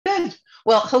Good.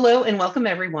 Well, hello and welcome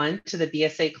everyone to the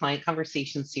BSA Client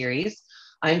Conversation Series.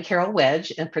 I'm Carol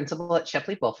Wedge, and principal at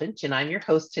Shepley Bulfinch, and I'm your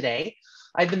host today.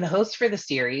 I've been the host for the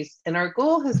series, and our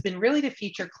goal has been really to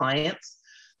feature clients,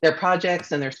 their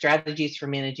projects, and their strategies for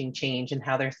managing change and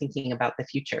how they're thinking about the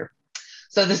future.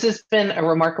 So this has been a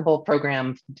remarkable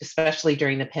program, especially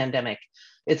during the pandemic.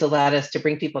 It's allowed us to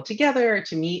bring people together,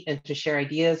 to meet and to share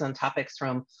ideas on topics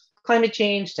from climate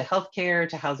change to healthcare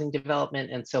to housing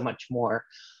development and so much more.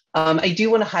 I do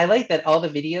want to highlight that all the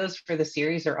videos for the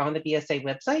series are on the BSA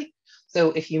website.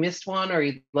 So if you missed one or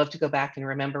you'd love to go back and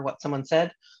remember what someone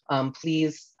said,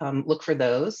 please look for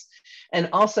those. And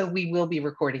also we will be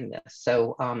recording this.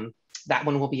 So that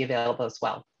one will be available as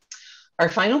well. Our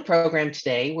final program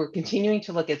today, we're continuing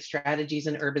to look at strategies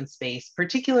in urban space,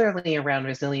 particularly around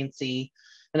resiliency,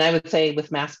 and I would say with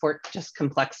Massport, just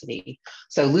complexity.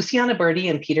 So Luciana Burdi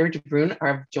and Peter DeBruin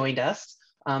have joined us.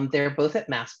 They're both at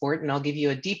Massport, and I'll give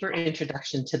you a deeper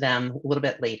introduction to them a little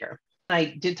bit later. I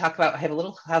did talk about, I have a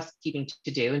little housekeeping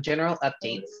to do and general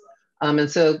updates.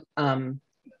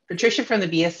 Patricia from the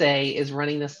BSA is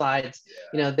running the slides.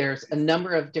 You know, there's a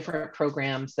number of different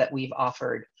programs that we've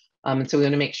offered. And so we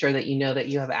want to make sure that you know that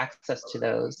you have access to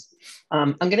those.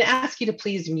 I'm going to ask you to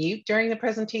please mute during the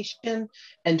presentation,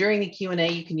 and during the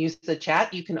Q&A, you can use the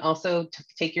chat. You can also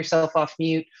take yourself off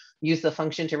mute, use the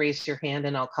function to raise your hand,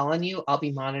 and I'll call on you. I'll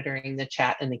be monitoring the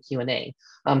chat and the Q&A.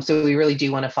 So we really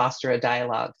do want to foster a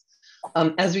dialogue.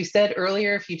 As we said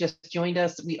earlier, if you just joined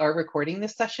us, we are recording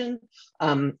this session.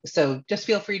 So just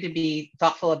feel free to be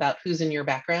thoughtful about who's in your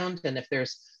background, and if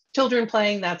there's children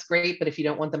playing, that's great, but if you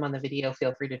don't want them on the video,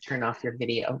 feel free to turn off your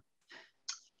video.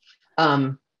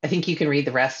 I think you can read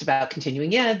the rest about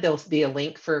continuing ed. There'll be a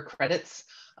link for credits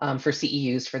for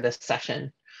CEUs for this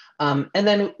session. And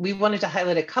then we wanted to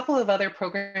highlight a couple of other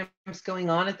programs going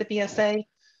on at the BSA,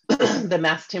 the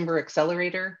Mass Timber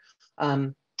Accelerator,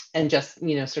 and just,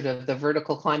 you know, sort of the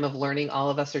vertical climb of learning all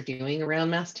of us are doing around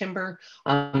mass timber.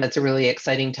 It's a really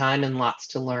exciting time and lots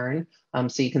to learn.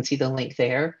 So you can see the link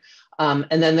there.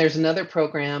 And then there's another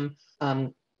program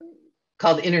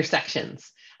called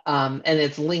Intersections, and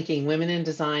it's linking women in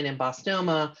design and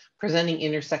Bosnoma, presenting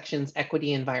intersections,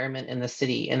 equity, environment in the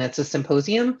city. And it's a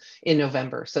symposium in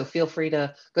November. So feel free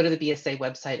to go to the BSA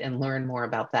website and learn more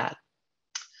about that.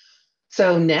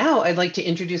 So now I'd like to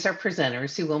introduce our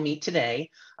presenters who will meet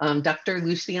today. Dr.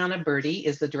 Luciana Burdi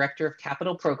is the Director of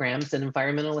Capital Programs and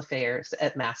Environmental Affairs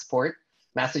at Massport,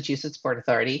 Massachusetts Port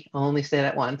Authority. I'll only say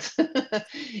that once.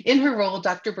 In her role,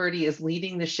 Dr. Burdi is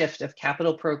leading the shift of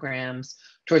capital programs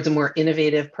towards a more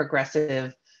innovative,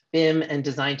 progressive, BIM and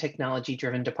design technology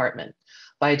driven department.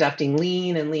 By adopting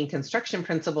lean and lean construction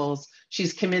principles,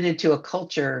 she's committed to a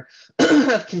culture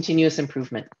of continuous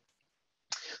improvement.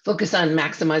 Focus on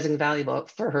maximizing value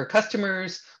for her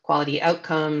customers, quality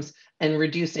outcomes, and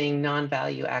reducing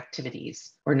non-value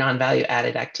activities or non-value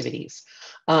added activities.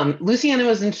 Luciana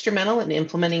was instrumental in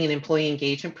implementing an employee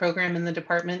engagement program in the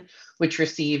department, which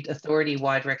received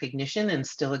authority-wide recognition and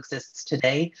still exists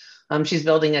today. She's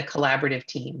building a collaborative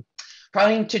team.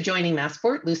 Prior to joining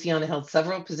Massport, Luciana held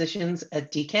several positions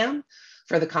at DCAM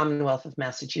for the Commonwealth of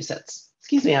Massachusetts.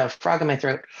 Excuse me, I have a frog in my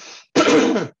throat.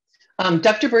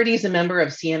 Dr. Burdi is a member of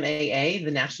CMAA,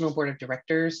 the National Board of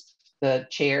Directors, the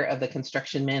chair of the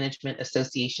Construction Management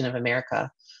Association of America,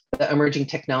 the Emerging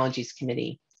Technologies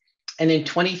Committee. And in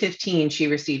 2015, she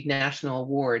received National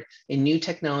Award in New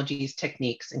Technologies,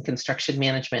 Techniques, and Construction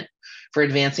Management for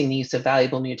advancing the use of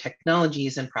valuable new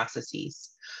technologies and processes.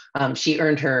 She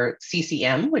earned her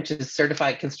CCM, which is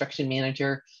Certified Construction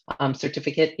Manager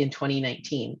certificate in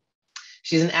 2019.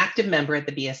 She's an active member at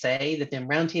the BSA, the BIM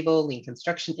Roundtable, Lean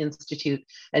Construction Institute,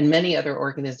 and many other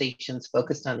organizations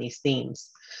focused on these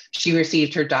themes. She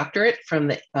received her doctorate from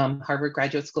the Harvard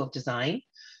Graduate School of Design.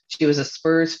 She was a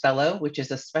SPURS Fellow, which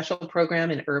is a special program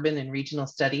in urban and regional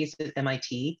studies at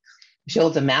MIT. She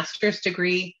holds a master's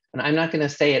degree, and I'm not going to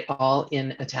say it all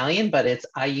in Italian, but it's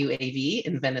IUAV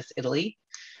in Venice, Italy.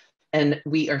 And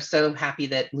we are so happy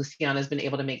that Luciana has been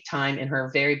able to make time in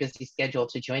her very busy schedule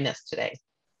to join us today.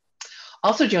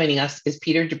 Also joining us is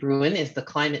Peter DeBruin, is the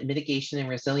Climate Mitigation and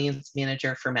Resilience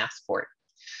Manager for Massport.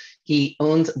 He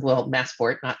owns, well,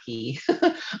 Massport, not he,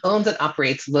 owns and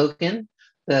operates Logan,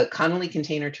 the Connolly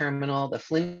Container Terminal, the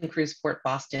Flynn Cruise Port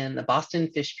Boston, the Boston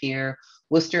Fish Pier,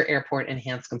 Worcester Airport, and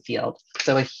Hanscom Field.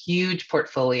 So a huge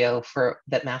portfolio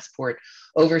that Massport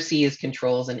oversees,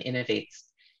 controls, and innovates.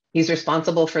 He's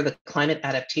responsible for the climate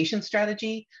adaptation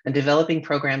strategy and developing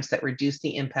programs that reduce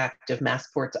the impact of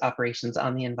Massport's operations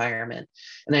on the environment.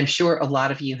 And I'm sure a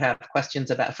lot of you have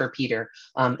questions for Peter,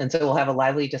 and so we'll have a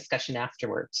lively discussion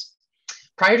afterwards.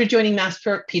 Prior to joining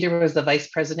Massport, Peter was the Vice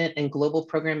President and Global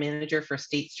Program Manager for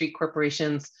State Street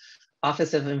Corporation's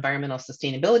Office of Environmental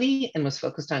Sustainability and was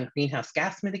focused on greenhouse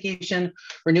gas mitigation,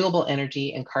 renewable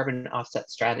energy, and carbon offset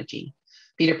strategy.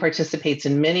 Peter participates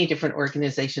in many different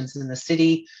organizations in the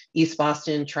city, East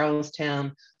Boston,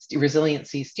 Charlestown,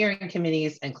 Resiliency steering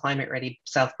committees, and Climate Ready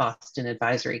South Boston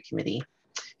Advisory Committee.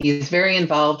 He is very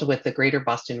involved with the Greater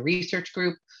Boston Research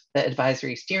Group, the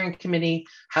Advisory Steering Committee,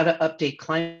 how to update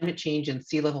climate change and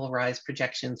sea level rise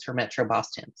projections for Metro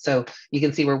Boston. So you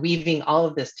can see we're weaving all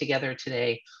of this together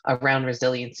today around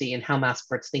resiliency and how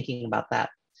Massport's thinking about that.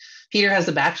 Peter has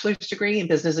a bachelor's degree in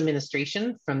business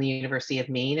administration from the University of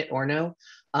Maine at Orono,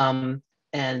 and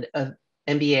an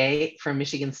MBA from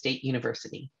Michigan State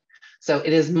University. So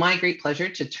it is my great pleasure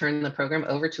to turn the program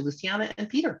over to Luciana and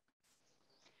Peter.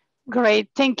 Great,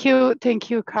 thank you,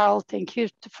 Carl. Thank you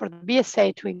for the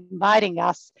BSA to inviting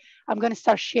us. I'm going to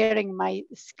start sharing my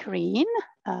screen.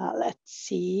 Let's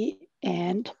see,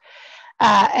 and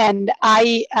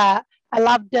I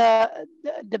loved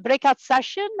the breakout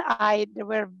session. There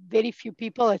were very few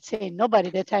people, let's say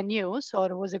nobody that I knew, so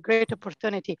it was a great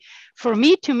opportunity for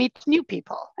me to meet new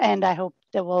people, and I hope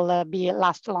they will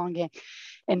last long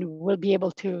and we'll be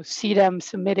able to see them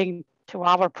submitting to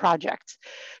our projects.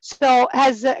 So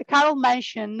as Carol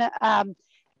mentioned,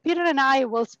 Peter and I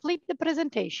will split the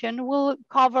presentation. We'll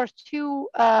cover two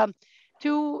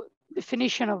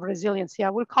definition of resiliency. I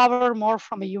will cover more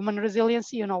from a human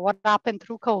resiliency, what happened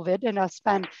through COVID, and I'll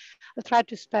try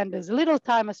to spend as little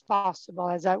time as possible,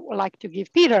 as I would like to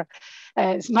give Peter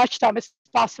as much time as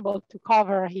possible to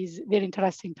cover his very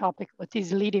interesting topic, what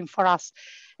is leading for us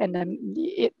and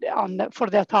for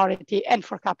the authority and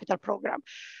for capital program.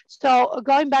 So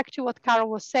going back to what Carol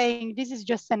was saying, this is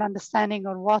just an understanding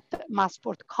of what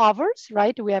Massport covers,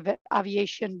 right? We have an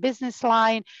aviation business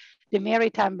line, the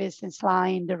maritime business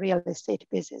line, the real estate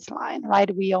business line, right?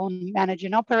 We own, manage,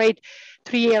 and operate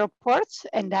 3 airports,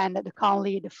 and then the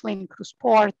Conley, the Flint Cruise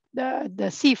Port, the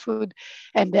seafood,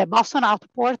 and the Boston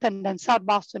Outport, and then South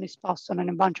Boston, East Boston, and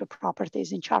a bunch of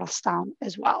properties in Charlestown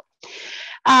as well.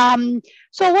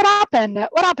 So what happened?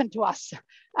 What happened to us?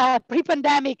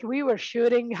 Pre-pandemic, we were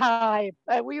shooting high.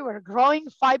 We were growing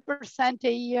 5%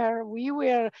 a year. We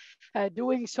were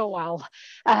doing so well,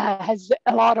 as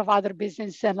a lot of other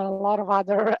business and a lot of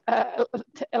other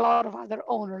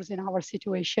owners in our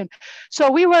situation.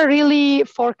 So we were really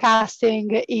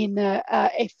forecasting in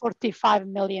a 45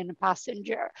 million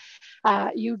passenger,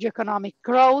 huge economic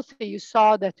growth. You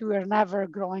saw that we were never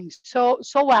growing so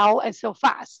well and so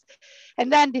fast.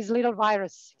 And then this little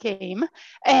virus came,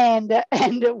 and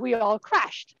we all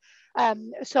crashed.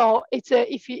 So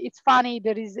it's funny,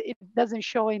 it doesn't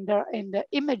show in the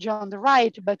image on the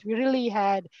right, but we really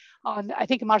had on, I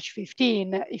think, March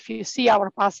 15, if you see our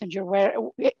passenger, where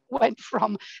it went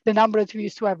from the number that we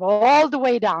used to have all the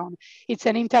way down. It's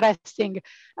an interesting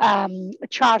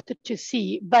chart to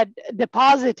see, but the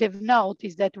positive note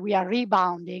is that we are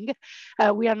rebounding.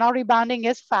 We are not rebounding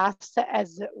as fast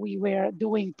as we were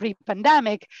doing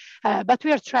pre-pandemic, but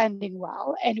we are trending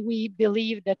well. And we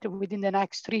believe that within the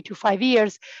next 3 to 5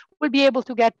 years, we'll be able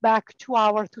to get back to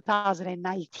our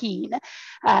 2019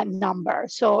 number.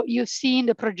 So you've seen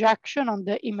the projection on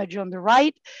the image on the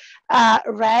right.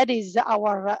 Red is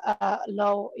our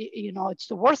low, it's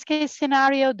the worst case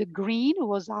scenario. The green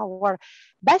was our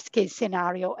best case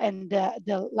scenario, and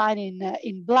the line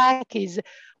in black is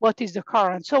what is the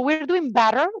current. So we're doing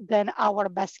better than our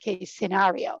best case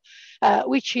scenario,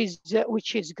 which is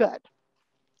good.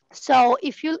 So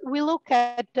if we look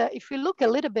a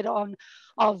little bit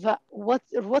of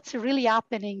what's really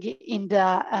happening in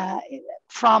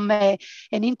from an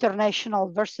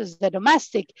international versus the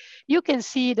domestic, you can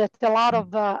see that a lot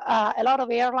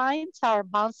of airlines are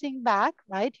bouncing back,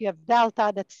 right? You have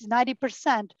Delta that's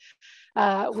 90%.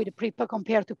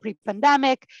 Compared to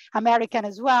pre-pandemic, American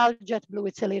as well, JetBlue,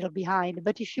 it's a little behind.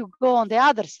 But if you go on the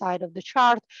other side of the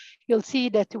chart, you'll see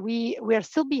that we are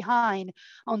still behind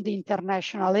on the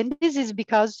international. And this is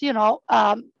because,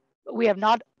 we have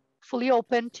not fully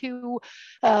open to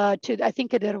I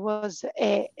think there was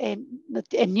a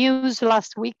news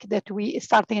last week that we,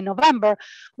 starting in November,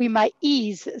 we might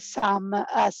ease some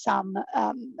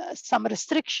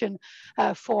restriction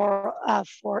for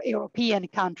European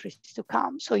countries to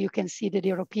come. So you can see that the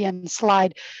European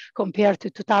slide compared to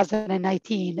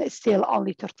 2019 is still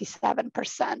only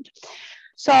 37%.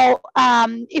 So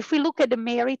if we look at the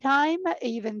maritime,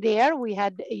 even there we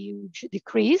had a huge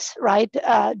decrease, right,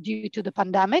 due to the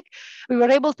pandemic. We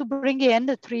were able to bring in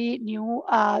the three new,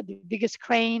 the biggest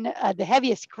crane, the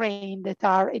heaviest crane that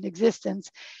are in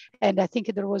existence. And I think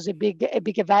there was a big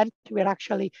event. We're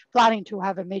actually planning to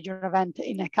have a major event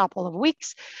in a couple of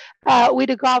weeks with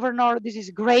the governor. This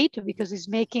is great because it's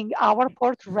making our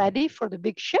port ready for the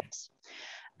big ships.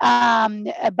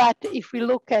 But if we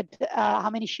look at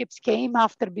how many ships came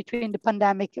after between the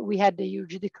pandemic, we had a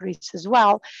huge decrease as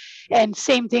well. And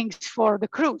same things for the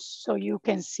cruise. So you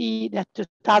can see that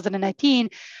 2019,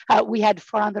 we had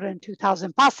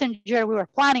 402,000 passengers. We were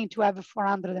planning to have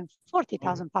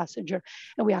 440,000 passengers,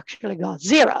 and we actually got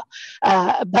zero.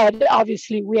 But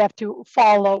obviously we have to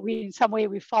follow, in some way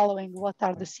we're following what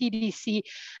are the CDC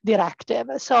directive.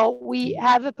 So we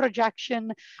have a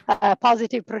projection, a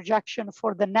positive projection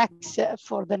for the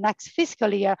next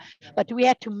fiscal year, but we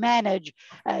had to manage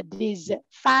these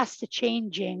fast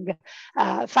changing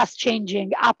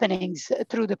happenings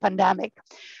through the pandemic.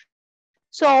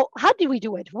 So how did we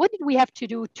do it? What did we have to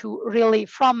do to really,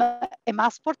 from a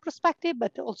Massport perspective,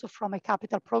 but also from a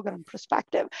capital program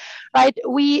perspective, right?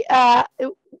 We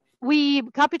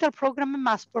capital program and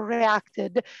Massport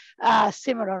reacted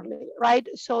similarly, right?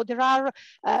 So there are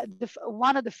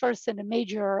one of the first and a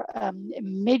major,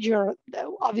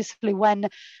 obviously when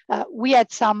we had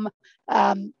some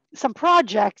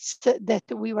projects that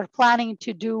we were planning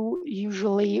to do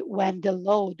usually when the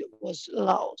load was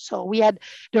low. So we had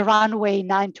the runway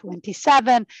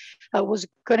 927 was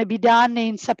going to be done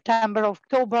in September,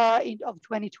 October of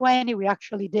 2020. We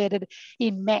actually did it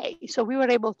in May. So we were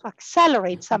able to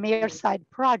accelerate some airside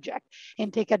project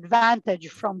and take advantage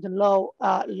from the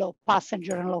low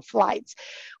passenger and low flights.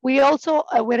 We also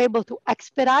were able to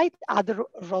expedite other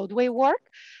roadway work.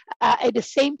 At the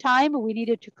same time, we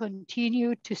needed to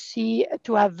continue to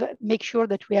make sure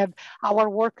that we have our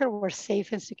workers were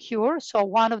safe and secure. So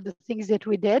one of the things that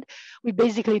we did, we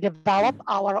basically developed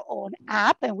our own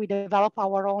app and we developed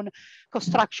our own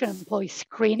construction employee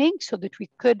screening so that we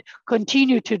could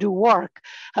continue to do work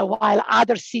while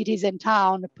other cities and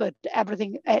towns put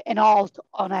everything in halt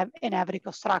in every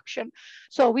construction.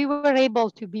 So we were able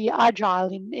to be agile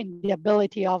in the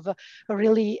ability of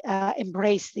really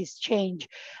embrace this change.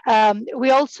 We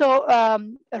also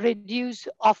reduce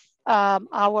off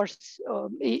hours,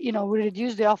 we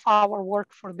reduce the off-hour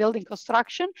work for building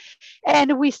construction,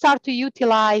 and we start to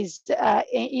utilize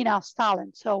in-house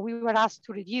talent. So we were asked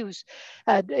to reduce,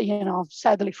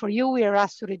 sadly for you, we were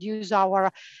asked to reduce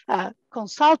our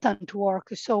consultant work.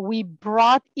 So we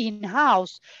brought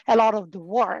in-house a lot of the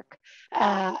work,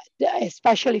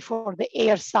 especially for the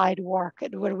airside work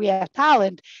where we have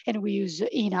talent and we use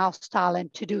in-house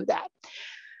talent to do that.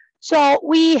 So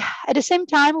we, at the same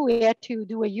time, we had to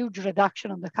do a huge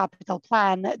reduction on the capital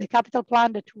plan. The capital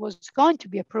plan that was going to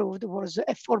be approved was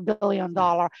a $4 billion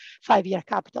 5-year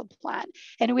capital plan,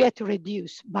 and we had to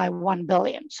reduce by $1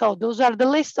 billion. So those are the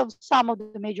list of some of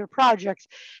the major projects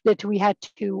that we had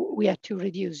to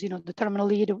reduce. The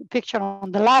Terminal E, the picture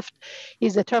on the left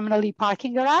is the Terminal E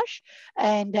parking garage,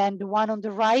 and then the one on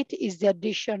the right is the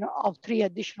addition of 3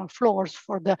 additional floors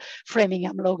for the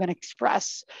Framingham Logan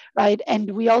Express, right?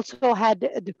 And we also had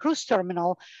the cruise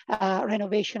terminal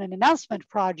renovation and enhancement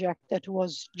project that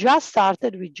was just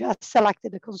started. We just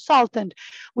selected a consultant.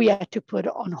 We had to put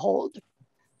on hold.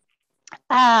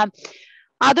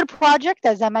 Other project,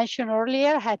 as I mentioned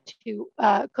earlier, had to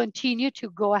continue to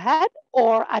go ahead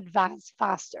or advance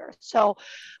faster. So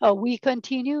we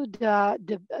continued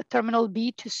the Terminal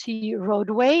B to C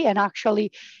roadway, and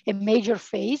actually a major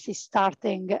phase is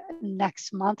starting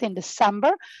next month in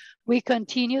December. We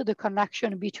continue the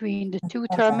connection between the two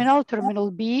terminals,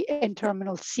 Terminal B and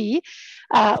Terminal C,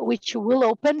 which will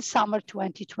open summer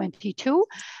 2022.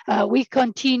 We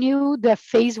continue the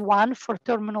phase 1 for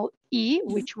Terminal E,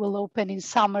 which will open in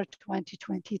summer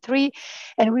 2023.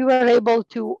 And we were able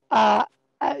to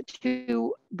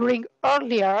bring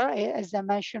earlier, as I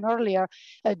mentioned earlier,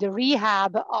 the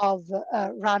rehab of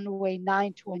runway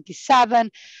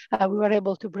 927. We were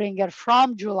able to bring it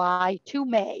from July to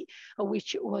May,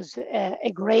 which was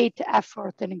a great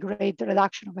effort and a great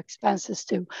reduction of expenses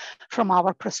too, from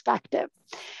our perspective.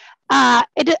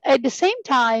 At the same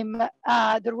time,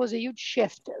 there was a huge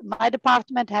shift. My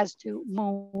department has to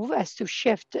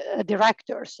shift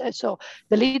directors. So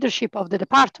the leadership of the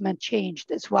department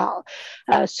changed as well.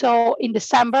 So in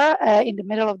December, in the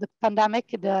middle of the pandemic,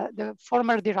 the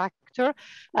former director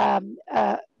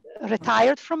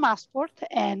retired from Massport,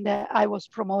 and I was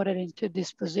promoted into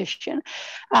this position.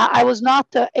 I was not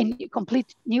in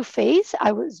complete new phase.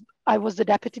 I was the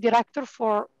deputy director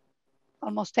for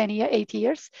almost 8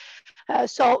 years.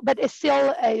 But it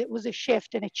still was a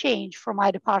shift and a change for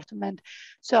my department.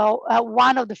 So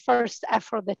one of the first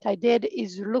effort that I did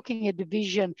is looking at the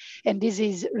vision, and this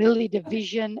is really the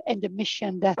vision and the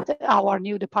mission that our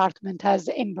new department has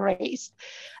embraced,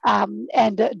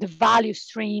 and the value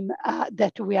stream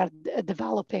that we are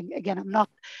developing. Again, I'm not,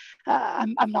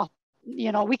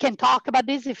 we can talk about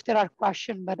this if there are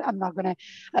questions, but I'm not going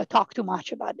to talk too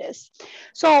much about this.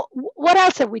 So what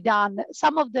else have we done?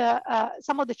 Some of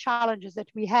the challenges that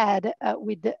we had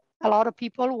with a lot of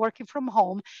people working from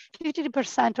home,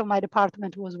 50% of my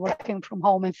department was working from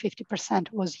home and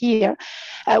 50% was here,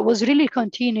 was really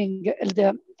continuing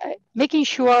making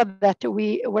sure that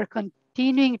we were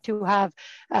continuing to have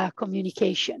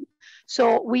communication.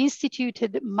 So we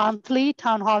instituted monthly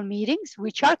town hall meetings,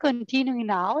 which are continuing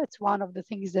now. It's one of the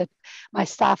things that my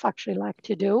staff actually like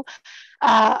to do.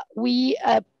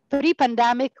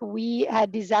 Pre-pandemic, we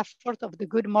had this effort of the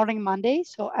Good Morning Monday.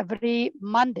 So every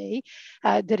Monday,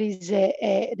 there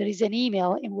is an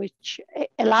email in which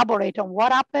elaborate on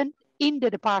what happened in the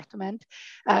department.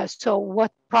 So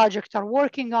what projects are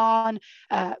working on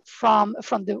from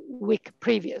the week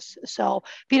previous. So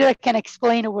Peter can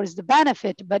explain what is the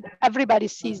benefit, but everybody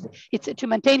sees it's to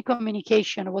maintain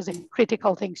communication was a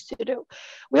critical thing to do.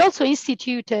 We also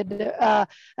instituted,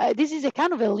 this is a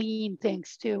kind of a lean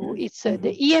things too. It's the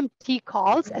EMT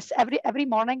calls as every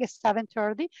morning at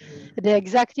 7:30. The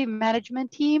executive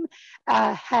management team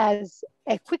has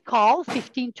a quick call,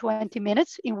 15-20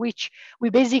 minutes, in which we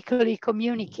basically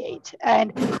communicate.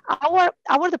 And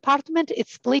our department is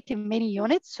split in many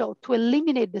units, so to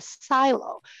eliminate the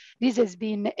silo, this has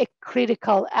been a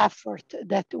critical effort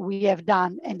that we have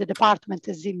done, and the department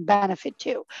has in benefit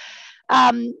too.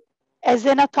 As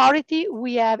an authority,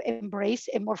 we have embraced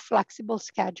a more flexible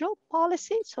schedule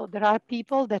policy. So there are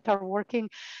people that are working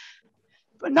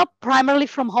not primarily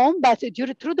from home, but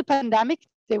through the pandemic,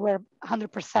 they were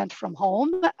 100% from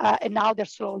home, and now they're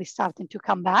slowly starting to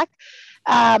come back.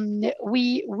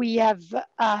 We have,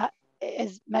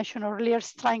 as mentioned earlier,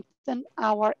 strengthened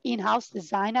our in-house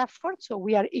design effort. So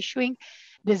we are issuing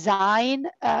design,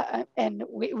 and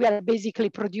we are basically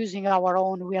producing our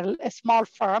own. We are a small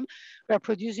firm. We are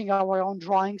producing our own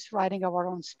drawings, writing our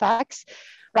own specs,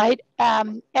 right?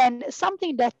 And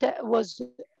something that was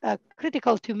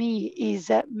critical to me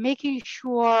is making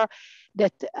sure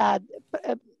that,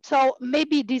 so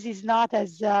maybe this is not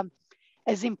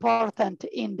as important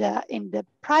in the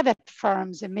private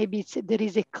firms, and maybe there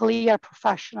is a clear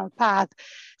professional path.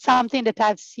 Something that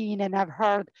I've seen and I've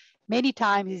heard many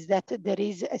times is that there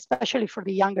is, especially for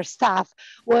the younger staff,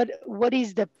 what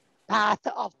is the path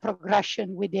of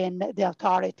progression within the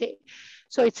authority.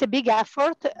 So it's a big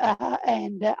effort,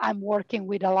 and I'm working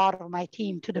with a lot of my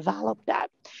team to develop that.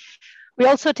 We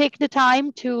also take the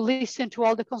time to listen to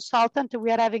all the consultants.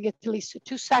 We are having at least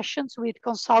 2 sessions with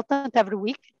consultants every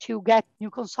week to get new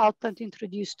consultants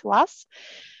introduced to us.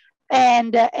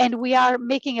 And we are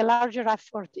making a larger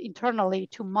effort internally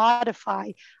to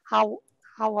modify how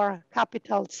our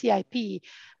capital CIP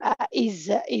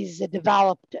is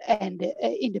developed and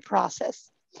in the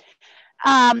process.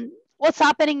 What's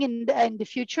happening in the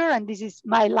future, and this is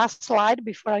my last slide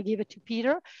before I give it to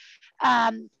Peter.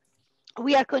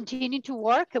 We are continuing to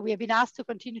work. We have been asked to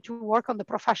continue to work on the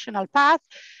professional path.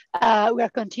 We are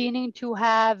continuing to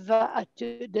have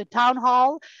the town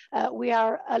hall. We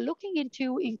are looking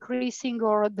into increasing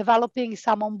or developing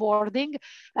some onboarding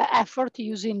effort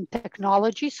using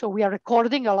technology. So we are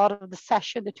recording a lot of the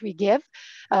session that we give,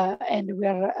 and we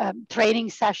are training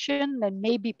session, and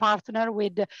maybe partner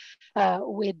with I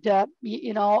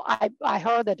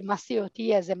heard that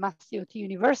Massport as a Massport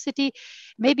University,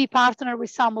 maybe partner with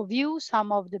some of you,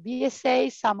 some of the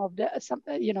BSA, some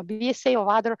BSA of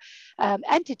other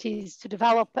entities to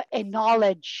develop a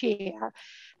knowledge share.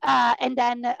 And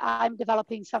then I'm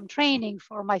developing some training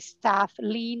for my staff,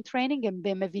 lean training and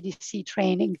BIM VDC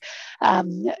training,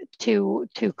 to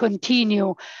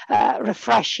continue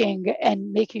refreshing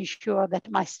and making sure that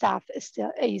my staff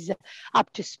is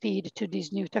up to speed to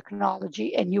this new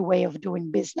technology and new way of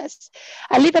doing business.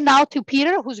 I leave it now to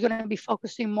Peter, who's going to be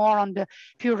focusing more on the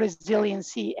pure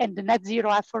resiliency and the net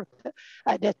zero effort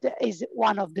that is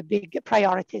one of the big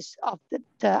priorities of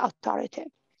the authority.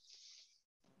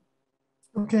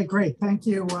 Okay, great. Thank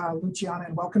you, Luciana,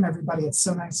 and welcome everybody. It's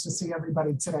so nice to see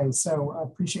everybody today. So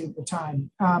appreciate the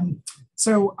time.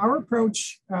 So our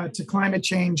approach to climate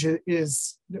change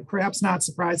is, perhaps not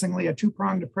surprisingly, a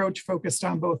two-pronged approach focused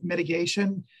on both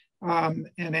mitigation and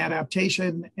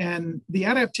adaptation. And the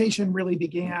adaptation really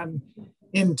began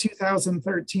in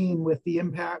 2013 with the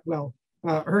impact,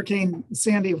 Hurricane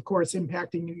Sandy, of course,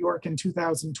 impacting New York in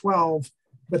 2012.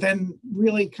 but then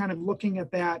really kind of looking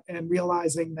at that and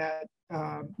realizing that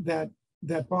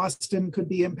that Boston could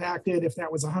be impacted if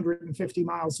that was 150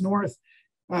 miles north.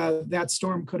 That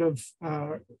storm could have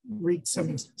wreaked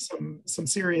some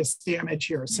serious damage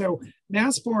here. So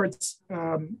Massport's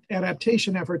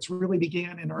adaptation efforts really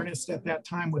began in earnest at that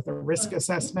time with a risk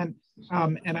assessment,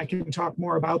 and I can talk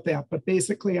more about that. But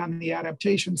basically on the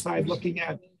adaptation side, looking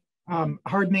at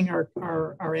hardening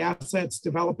our assets,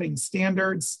 developing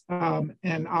standards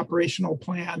and operational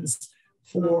plans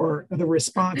for the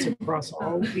response across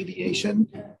all aviation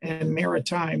and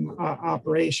maritime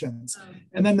operations.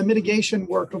 And then the mitigation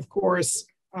work, of course,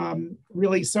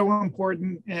 really so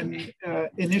important and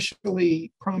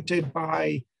initially prompted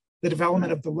by the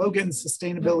development of the Logan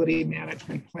Sustainability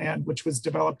Management Plan, which was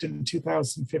developed in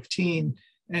 2015,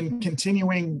 and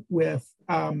continuing with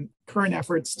current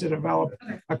efforts to develop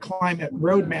a climate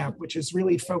roadmap, which is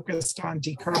really focused on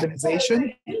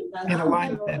decarbonization and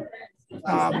alignment.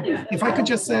 If I could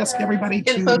just ask everybody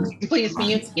to— folks, please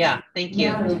mute. Yeah, thank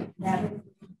you.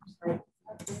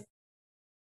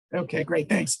 Okay, great,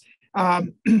 thanks.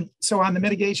 So on the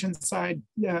mitigation side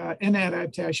and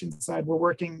adaptation side, we're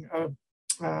working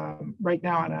right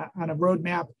now on a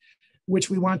roadmap, which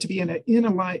we want to be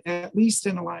at least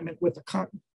in alignment with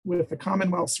the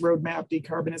Commonwealth's roadmap,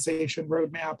 decarbonization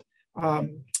roadmap.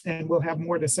 And we'll have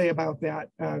more to say about that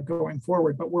going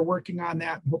forward, but we're working on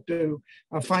that and hope to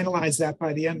finalize that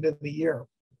by the end of the year.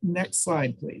 Next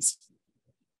slide, please.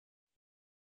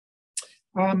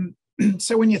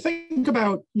 So when you think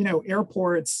about,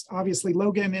 airports, obviously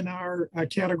Logan in our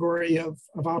category of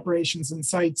operations and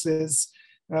sites is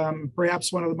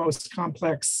perhaps one of the most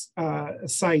complex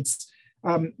sites.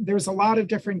 There's a lot of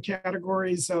different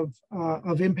categories of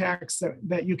impacts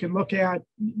that you can look at.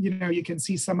 You can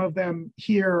see some of them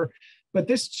here, but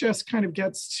this just kind of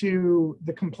gets to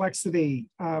the complexity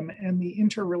and the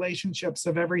interrelationships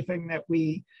of everything that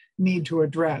we need to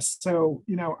address. So,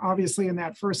 obviously in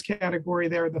that first category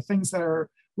there, the things that are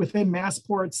within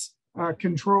Massport's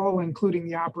control, including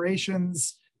the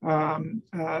operations,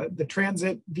 the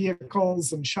transit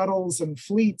vehicles and shuttles and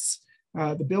fleets,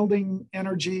 the building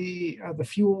energy, the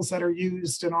fuels that are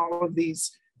used in all of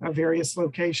these various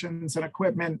locations and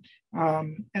equipment.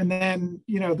 And then,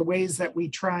 the ways that we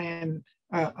try and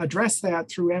address that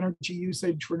through energy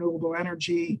usage, renewable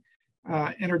energy,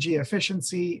 energy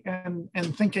efficiency, and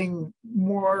thinking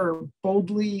more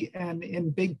boldly and in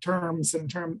big terms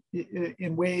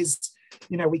in ways,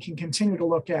 we can continue to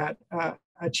look at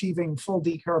achieving full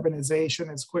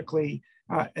decarbonization as quickly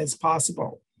as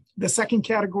possible. The second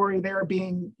category there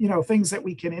being, things that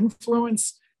we can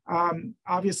influence.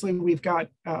 Obviously, we've got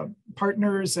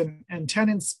partners and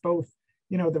tenants, both,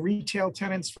 the retail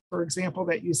tenants, for example,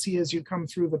 that you see as you come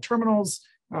through the terminals,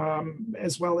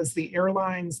 as well as the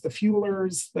airlines, the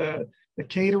fuelers, the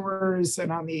caterers,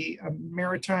 and on the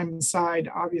maritime side,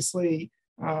 obviously,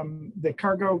 the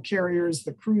cargo carriers,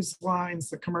 the cruise lines,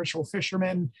 the commercial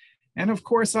fishermen, and of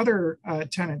course, other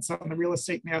tenants on the real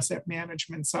estate and asset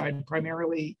management side,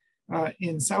 primarily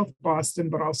in South Boston,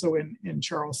 but also in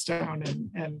Charlestown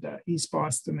and East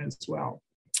Boston as well.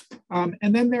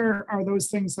 And then there are those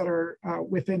things that are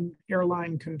within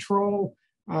airline control.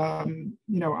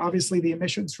 Obviously the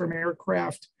emissions from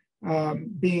aircraft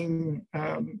being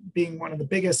one of the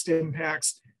biggest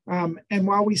impacts. And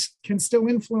while we can still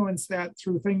influence that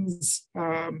through things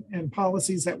and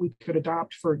policies that we could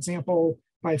adopt, for example,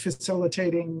 by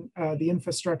facilitating the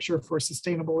infrastructure for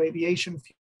sustainable aviation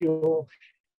fuel,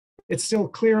 it's still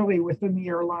clearly within the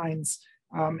airlines'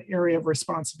 area of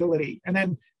responsibility. And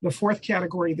then the fourth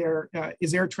category there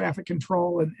is air traffic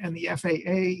control and the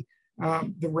FAA,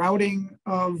 the routing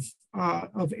of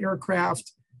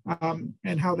aircraft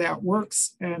and how that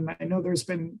works. And I know there's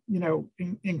been,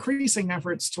 increasing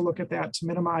efforts to look at that to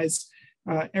minimize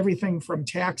everything from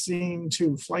taxiing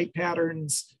to flight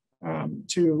patterns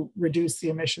to reduce the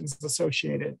emissions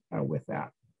associated with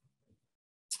that.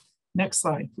 Next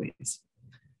slide, please.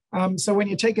 So when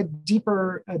you take a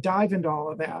deeper dive into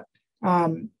all of that,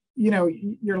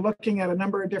 you're looking at a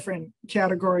number of different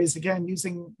categories, again,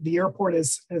 using the airport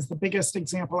as the biggest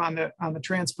example on the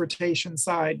transportation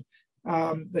side,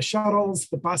 the shuttles,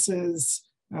 the buses,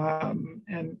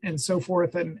 and so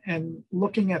forth, and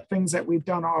looking at things that we've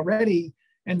done already,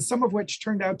 and some of which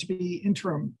turned out to be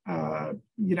interim,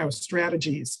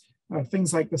 strategies,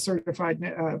 things like the certified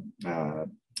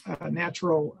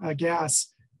natural gas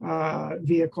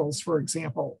vehicles, for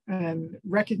example, and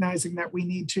recognizing that we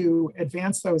need to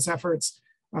advance those efforts,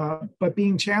 but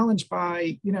being challenged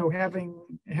by,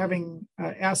 having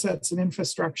assets and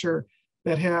infrastructure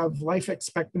that have life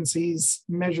expectancies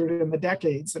measured in the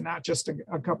decades and not just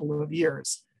a couple of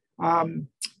years. Then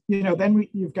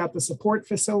you've got the support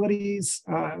facilities.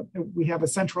 We have a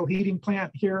central heating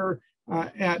plant here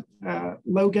at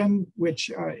Logan, which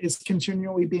is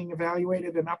continually being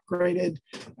evaluated and upgraded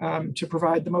to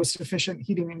provide the most efficient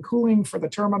heating and cooling for the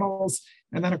terminals.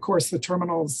 And then, of course, the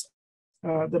terminals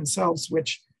themselves,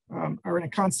 which are in a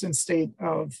constant state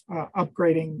of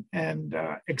upgrading and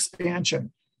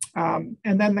expansion. And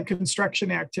then the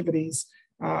construction activities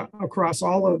across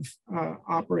all of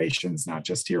operations, not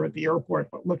just here at the airport,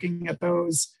 but looking at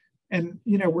those. And,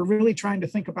 we're really trying to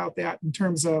think about that in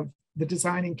terms of the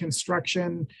design and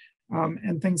construction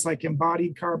and things like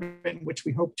embodied carbon, which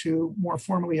we hope to more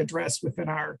formally address within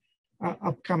our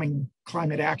upcoming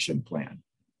climate action plan.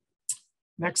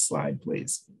 Next slide,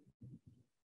 please.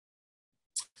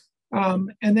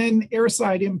 And then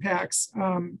airside impacts,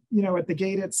 at the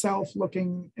gate itself,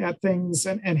 looking at things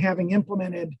and having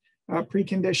implemented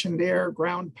preconditioned air,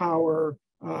 ground power,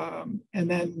 and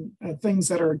then things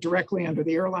that are directly under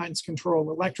the airline's control,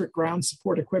 electric ground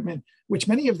support equipment, which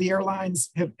many of the airlines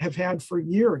have had for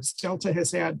years. Delta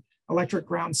has had electric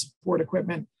ground support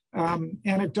equipment.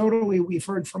 Anecdotally, we've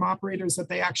heard from operators that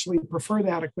they actually prefer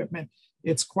that equipment.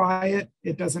 It's quiet,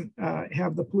 it doesn't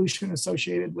have the pollution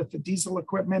associated with the diesel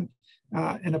equipment,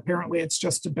 and apparently it's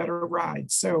just a better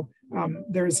ride. So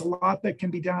there's a lot that can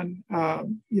be done,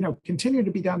 continue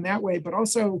to be done that way, but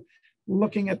also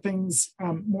looking at things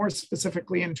more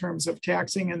specifically in terms of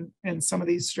taxing and some of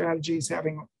these strategies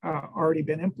having already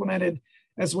been implemented,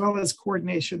 as well as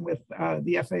coordination with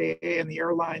the FAA and the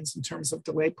airlines in terms of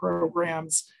delay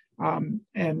programs,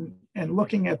 and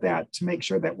looking at that to make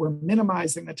sure that we're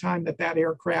minimizing the time that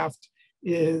aircraft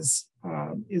is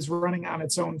running on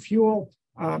its own fuel.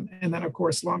 And then, of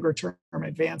course, longer term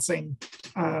advancing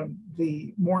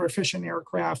the more efficient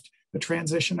aircraft, the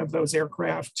transition of those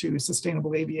aircraft to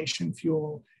sustainable aviation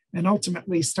fuel, and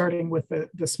ultimately starting with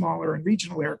the smaller and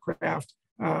regional aircraft,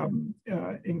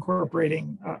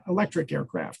 incorporating electric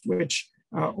aircraft, which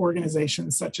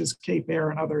organizations such as Cape Air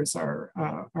and others are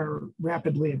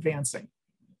rapidly advancing.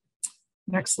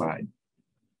 Next slide.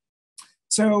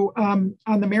 So on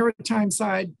the maritime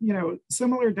side,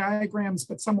 similar diagrams,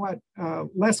 but somewhat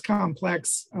less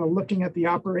complex, looking at the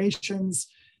operations.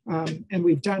 And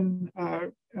we've done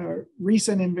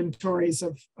recent inventories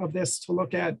of this to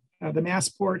look at the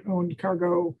Massport owned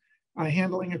cargo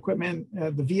handling equipment,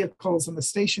 the vehicles and the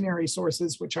stationary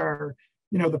sources, which are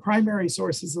the primary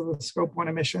sources of the Scope 1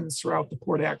 emissions throughout the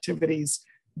port activities,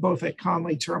 both at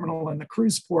Conley Terminal and the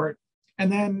cruise port.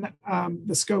 And then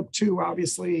the Scope 2,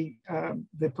 obviously,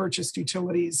 the purchased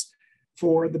utilities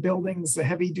for the buildings, the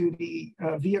heavy duty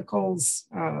vehicles,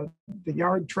 the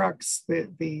yard trucks,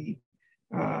 the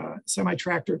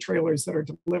semi-tractor trailers that are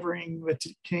delivering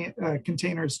the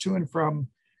containers to and from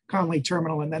Conley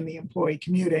Terminal, and then the employee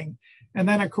commuting. And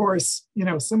then, of course,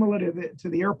 similar to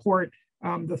the airport,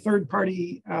 the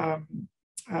third-party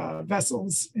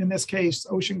vessels, in this case,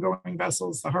 ocean-going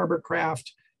vessels, the harbor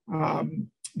craft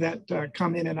that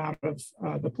come in and out of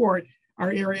the port,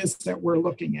 are areas that we're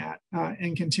looking at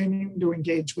and continuing to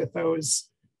engage with those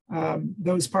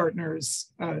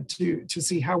partners to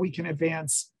see how we can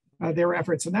advance their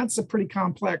efforts. And that's a pretty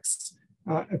complex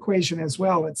equation as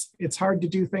well. It's hard to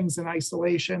do things in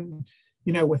isolation,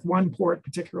 with one port,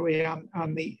 particularly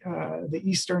on the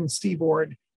eastern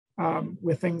seaboard,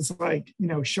 with things like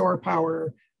shore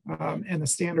power and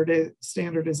the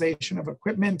standardization of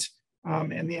equipment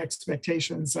and the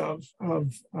expectations of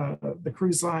the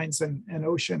cruise lines and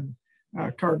ocean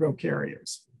cargo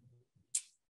carriers.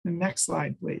 The next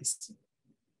slide, please.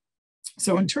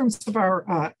 So in terms of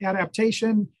our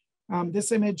adaptation,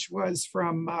 this image was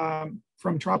from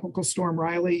Tropical Storm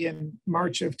Riley in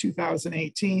March of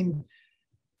 2018.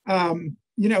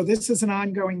 This is an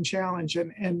ongoing challenge,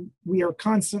 and we are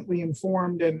constantly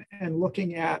informed and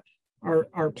looking at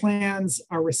our plans,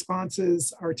 our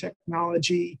responses, our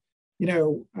technology.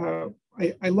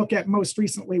 I look at most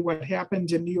recently what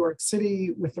happened in New York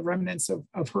City with the remnants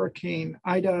of Hurricane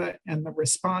Ida and the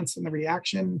response and the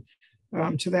reaction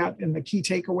to that, and the key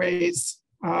takeaways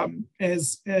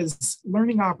as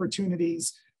learning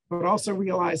opportunities, but also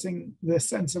realizing the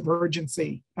sense of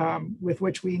urgency with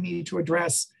which we need to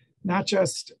address not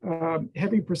just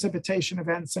heavy precipitation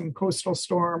events and coastal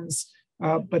storms,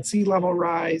 but sea level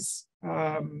rise,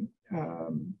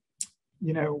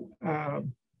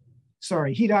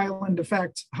 heat island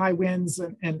effect, high winds,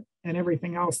 and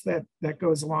everything else that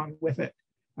goes along with it.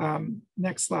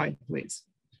 Next slide, please.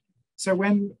 So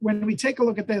when we take a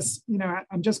look at this,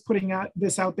 I'm just putting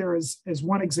this out there as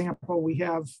one example. We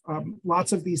have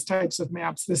lots of these types of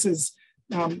maps. This is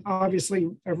obviously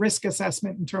a risk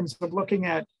assessment in terms of looking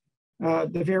at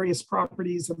the various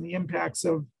properties and the impacts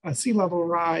of a sea level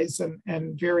rise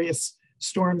and various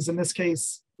storms. In this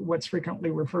case, what's frequently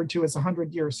referred to as a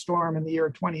 100-year storm in the year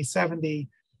 2070,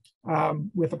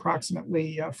 with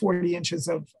approximately 40 inches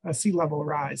of sea level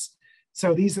rise.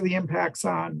 So these are the impacts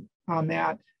on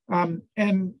that.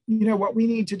 And what we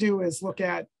need to do is look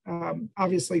at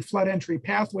obviously flood entry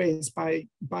pathways by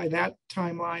that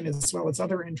timeline, as well as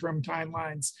other interim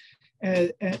timelines,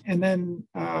 and then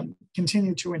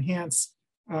continue to enhance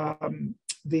both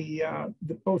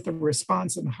the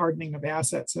response and the hardening of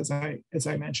assets, as I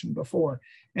mentioned before.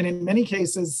 And in many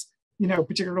cases,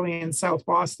 particularly in South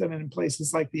Boston and in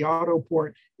places like the Auto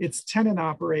Port, it's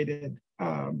tenant-operated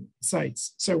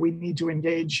sites. So we need to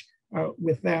engage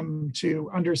with them to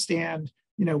understand,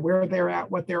 where they're at,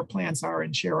 what their plans are,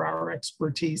 and share our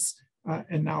expertise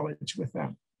and knowledge with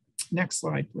them. Next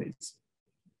slide, please.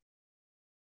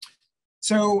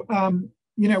 So,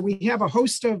 we have a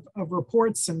host of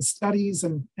reports and studies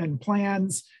and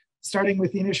plans, starting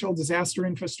with the initial disaster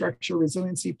infrastructure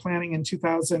resiliency planning in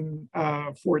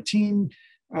 2014,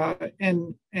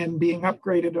 and being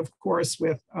upgraded, of course,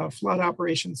 with flood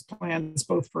operations plans,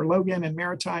 both for Logan and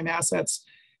maritime assets.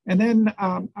 And then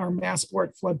our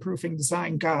Massport floodproofing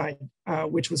design guide,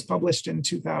 which was published in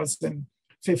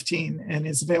 2015 and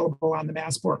is available on the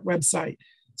Massport website.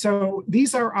 So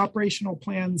these are operational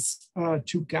plans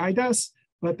to guide us,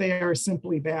 but they are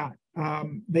simply that.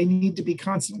 They need to be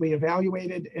constantly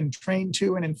evaluated and trained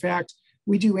to. And in fact,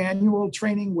 we do annual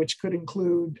training, which could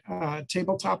include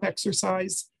tabletop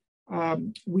exercise.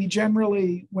 We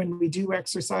generally, when we do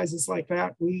exercises like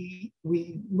that, we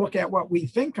look at what we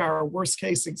think are worst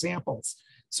case examples.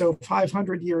 So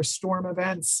 500-year storm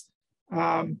events,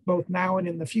 both now and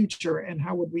in the future, and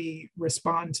how would we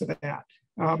respond to that?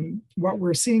 What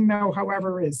we're seeing now,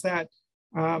 however, is that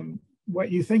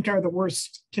what you think are the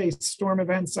worst case storm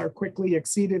events are quickly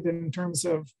exceeded in terms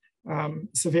of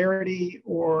severity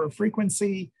or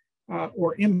frequency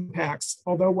or impacts.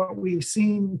 Although what we've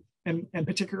seen and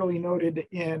particularly noted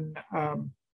in the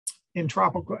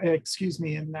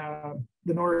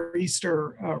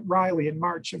nor'easter Riley in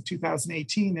March of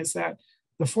 2018 is that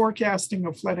the forecasting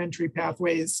of flood entry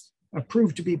pathways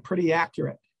proved to be pretty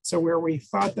accurate. So where we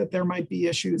thought that there might be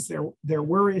issues, there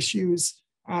were issues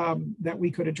that we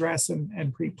could address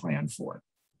and pre-plan for.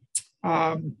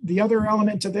 The other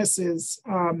element to this is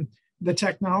the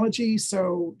technology.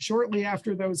 So shortly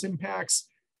after those impacts,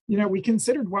 we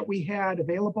considered what we had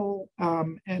available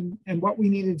and what we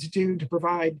needed to do to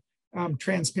provide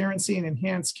transparency and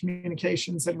enhanced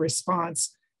communications and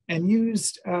response, and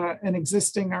used an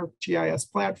existing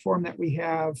ArcGIS platform that we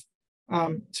have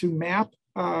to map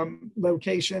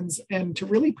locations and to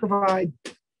really provide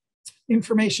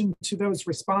information to those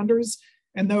responders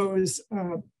and those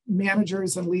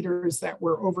managers and leaders that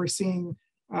were overseeing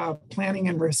planning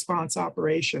and response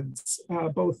operations,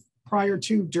 both prior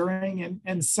to, during,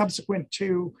 and subsequent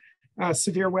to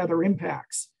severe weather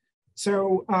impacts.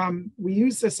 So we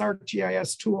use this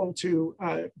ArcGIS tool to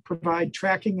provide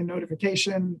tracking and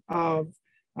notification of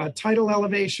tidal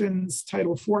elevations,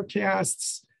 tidal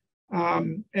forecasts,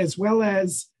 as well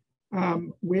as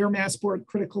where Massport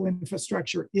critical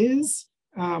infrastructure is,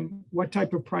 what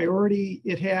type of priority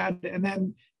it had, and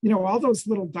then all those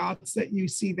little dots that you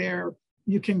see there.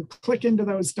 You can click into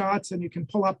those dots and you can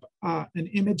pull up an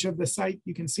image of the site.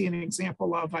 You can see an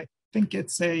example of, I think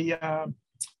it's a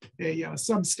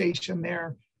substation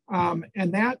there.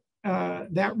 And that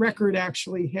record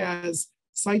actually has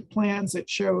site plans. It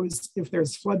shows if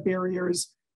there's flood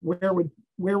barriers, where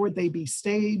would they be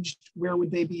staged? Where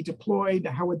would they be deployed?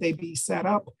 How would they be set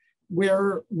up?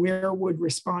 Where would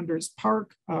responders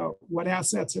park? What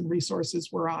assets and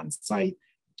resources were on site?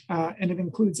 And it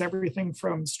includes everything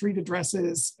from street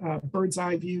addresses, bird's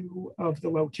eye view of the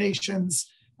locations,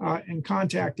 and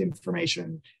contact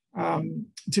information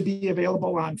to be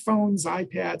available on phones,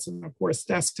 iPads, and of course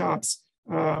desktops,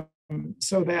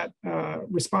 so that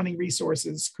responding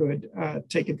resources could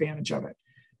take advantage of it.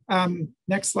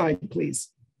 Next slide, please.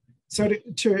 So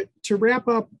to wrap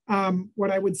up,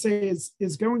 what I would say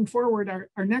is going forward,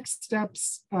 our next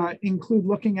steps include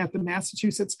looking at the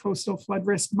Massachusetts Coastal Flood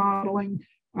Risk Modeling,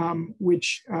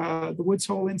 which the Woods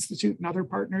Hole Institute and other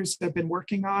partners have been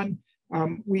working on.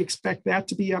 We expect that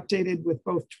to be updated with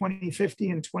both 2050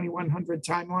 and 2100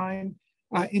 timeline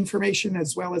information,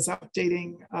 as well as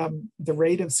updating the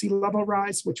rate of sea level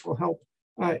rise, which will help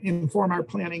inform our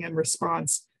planning and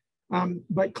response.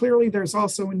 But clearly there's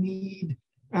also a need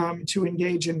to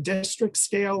engage in district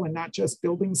scale and not just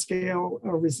building scale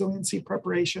resiliency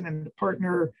preparation, and to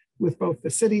partner with both the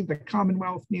city, the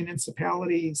Commonwealth,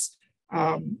 municipalities,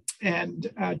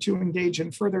 and to engage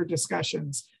in further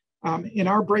discussions. In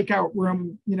our breakout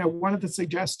room, one of the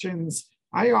suggestions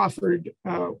I offered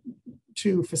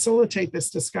to facilitate this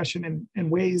discussion in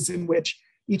ways in which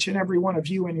each and every one of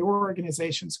you and your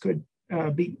organizations could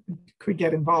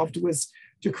get involved was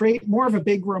to create more of a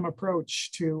big room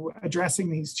approach to addressing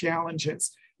these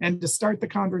challenges, and to start the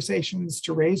conversations,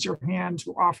 to raise your hand,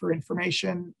 to offer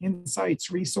information,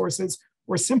 insights, resources,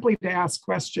 or simply to ask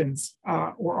questions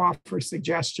or offer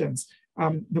suggestions.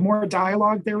 The more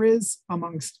dialogue there is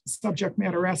amongst subject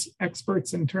matter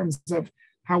experts in terms of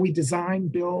how we design,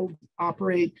 build,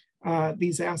 operate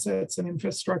these assets and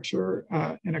infrastructure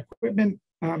and equipment,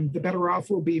 the better off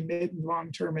we'll be mid and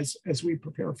long term as we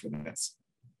prepare for this.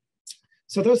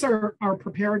 So those are our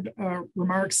prepared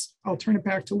remarks. I'll turn it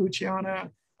back to Luciana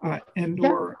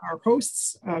or our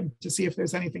hosts to see if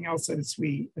there's anything else as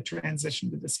we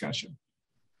transition the discussion.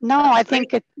 No, I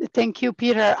think, thank you,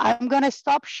 Peter. I'm going to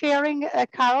stop sharing,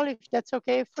 Carol, if that's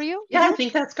okay for you. Yeah, I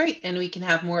think that's great. And we can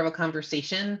have more of a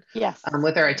conversation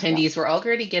with our attendees. We're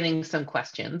already getting some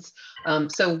questions.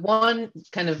 So one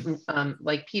kind of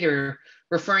like Peter,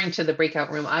 referring to the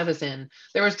breakout room I was in,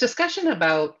 there was discussion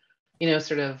about,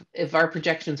 sort of if our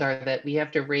projections are that we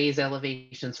have to raise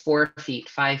elevations 4 feet,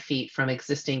 5 feet from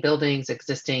existing buildings,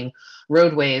 existing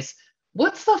roadways.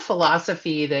 What's the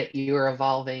philosophy that you're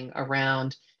evolving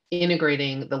around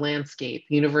integrating the landscape,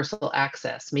 universal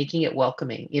access, making it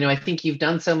welcoming? I think you've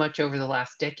done so much over the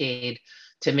last decade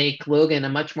to make Logan a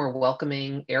much more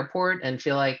welcoming airport and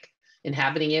feel like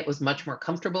inhabiting it was much more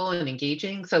comfortable and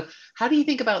engaging. So how do you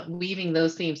think about weaving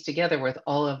those themes together with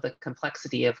all of the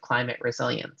complexity of climate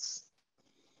resilience?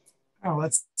 Oh,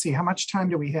 let's see. How much time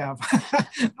do we have?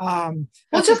 Well,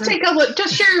 just take a look.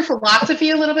 Just share your philosophy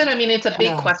a little bit. I mean, it's a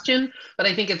big question, but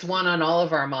I think it's one on all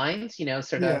of our minds.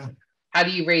 Sort of, how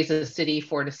do you raise a city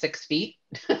 4 to 6 feet?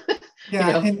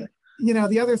 And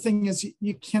the other thing is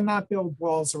you cannot build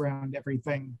walls around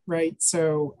everything, right?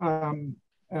 So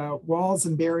walls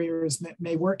and barriers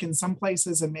may work in some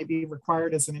places and may be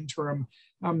required as an interim.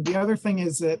 The other thing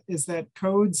is that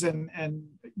codes and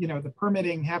the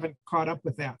permitting haven't caught up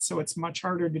with that. So it's much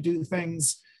harder to do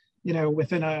things,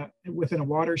 within a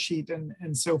water sheet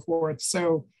and so forth.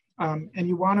 So and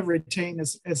you want to retain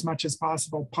as much as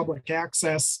possible public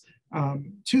access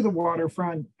to the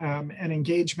waterfront and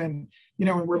engagement.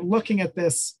 And we're looking at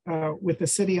this with the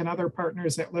city and other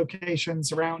partners at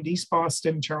locations around East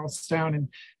Boston, Charlestown,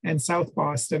 and South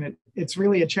Boston. It's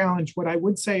really a challenge. What I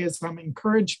would say is I'm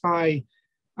encouraged by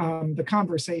the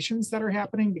conversations that are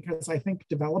happening, because I think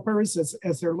developers,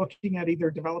 as they're looking at either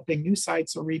developing new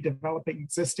sites or redeveloping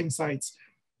existing sites,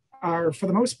 are for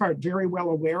the most part very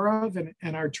well aware of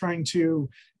and are trying to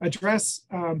address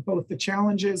both the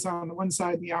challenges on the one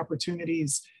side and the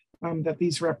opportunities that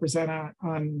these represent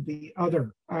on the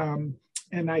other.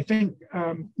 And I think,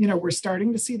 we're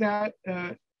starting to see that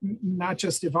not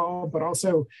just evolve, but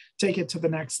also take it to the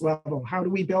next level. How do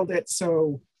we build it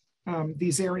so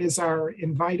these areas are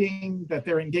inviting, that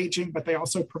they're engaging, but they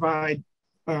also provide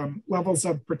levels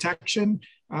of protection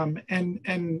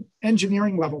and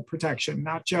engineering level protection,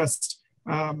 not just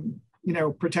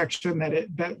protection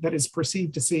that is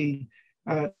perceived to see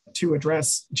to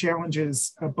address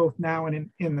challenges both now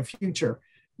and in the future.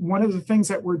 One of the things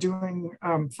that we're doing,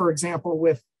 for example,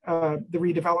 with the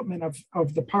redevelopment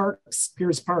of the parks,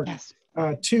 Piers Park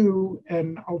 2,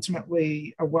 and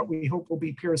ultimately what we hope will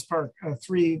be Piers Park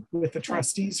 3 with the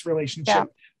trustees relationship,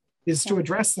 is to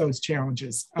address those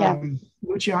challenges.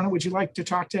 Luciana, would you like to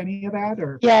talk to any of that?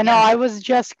 Or no, I was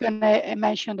just going to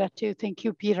mention that too. Thank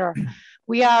you, Peter.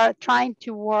 We are trying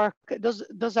to work,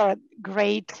 those are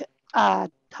great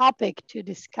topic to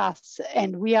discuss,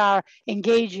 and we are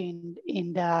engaging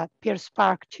in the Piers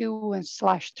Park 2 and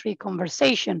 /3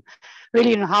 conversation,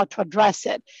 really on how to address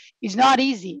it. It's not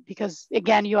easy because,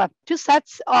 again, you have two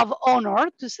sets of owner,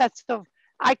 two sets of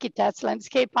architects,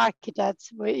 landscape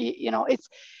architects. It's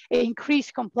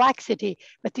increased complexity,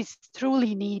 but it's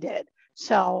truly needed.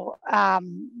 So,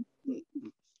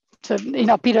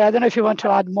 Peter, I don't know if you want to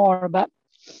add more, but.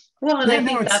 Well, and I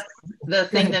think that's the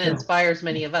thing that inspires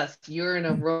many of us. You're in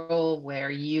a role where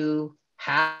you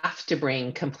have to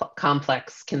bring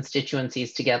complex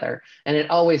constituencies together, and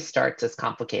it always starts as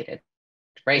complicated,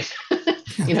 right?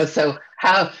 So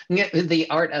how the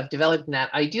art of developing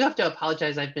that. I do have to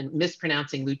apologize. I've been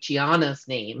mispronouncing Luciana's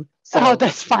name. So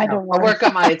that's fine. I'll work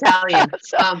on my Italian.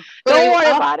 Don't worry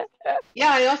about it.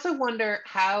 Yeah, I also wonder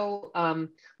how,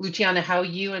 Luciana, how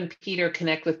you and Peter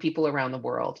connect with people around the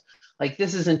world. Like,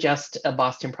 this isn't just a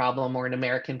Boston problem or an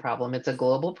American problem, it's a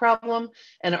global problem.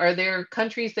 And are there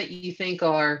countries that you think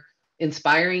are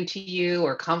inspiring to you,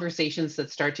 or conversations that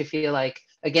start to feel like,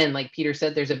 again, like Peter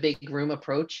said, there's a big room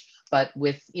approach, but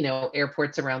with, you know,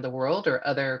 airports around the world or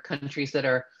other countries that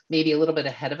are maybe a little bit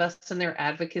ahead of us in their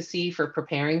advocacy for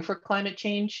preparing for climate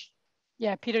change?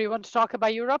 Yeah, Peter, you want to talk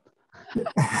about Europe?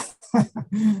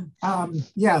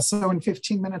 Yeah, so in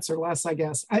 15 minutes or less, I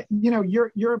guess. You know,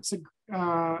 Europe's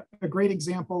a great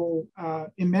example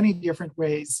in many different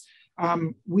ways.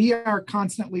 We are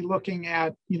constantly looking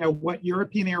at, you know, what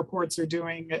European airports are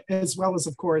doing, as well as,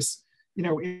 of course, you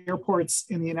know, airports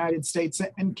in the United States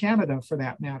and Canada, for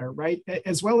that matter, right?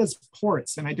 As well as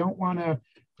ports, and I don't want to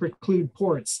preclude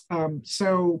ports.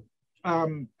 So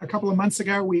a couple of months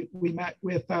ago, we met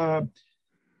with a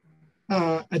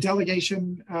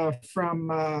delegation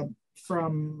from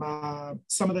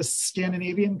some of the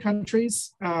Scandinavian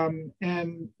countries,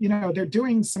 and you know, they're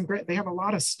doing some great. They have a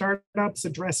lot of startups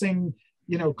addressing,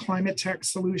 you know, climate tech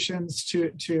solutions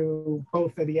to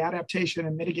both the adaptation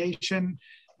and mitigation.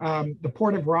 The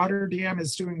Port of Rotterdam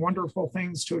is doing wonderful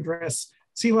things to address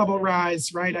sea level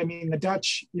rise, right? I mean, the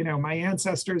Dutch, you know, my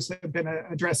ancestors have been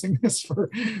addressing this for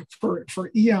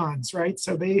eons, right?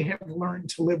 So they have learned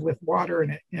to live with water,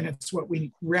 and it's what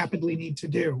we rapidly need to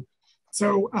do.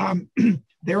 So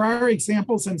there are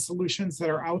examples and solutions that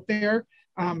are out there,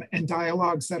 and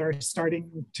dialogues that are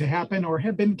starting to happen or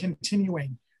have been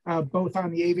continuing, both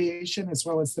on the aviation as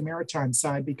well as the maritime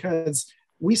side, because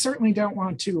we certainly don't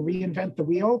want to reinvent the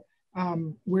wheel.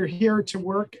 We're here to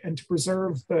work and to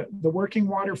preserve the working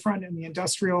waterfront and the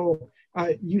industrial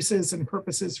uses and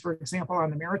purposes, for example,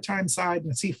 on the maritime side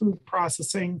and the seafood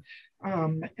processing,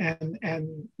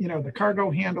 and you know, the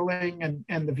cargo handling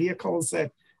and the vehicles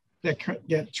that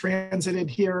get transited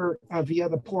here via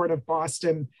the port of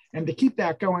Boston, and to keep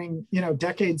that going, you know,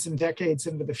 decades and decades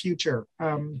into the future.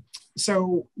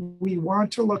 So we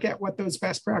want to look at what those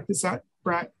best practices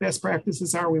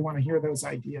are. We want to hear those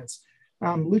ideas.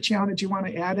 Luciana, do you want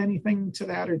to add anything to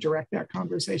that or direct that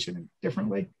conversation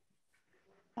differently?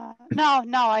 No,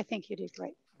 I think you did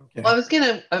great. Okay. Well, I was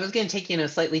gonna take you in a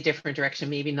slightly different direction,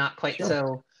 maybe not quite Sure.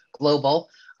 so global.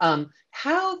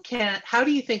 How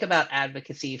do you think about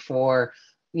advocacy for,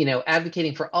 you know,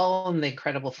 advocating for all the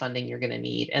incredible funding you're going to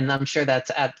need? And I'm sure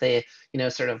that's at the, you know,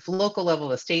 sort of local level,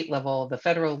 the state level, the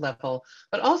federal level,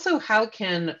 but also how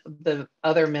can the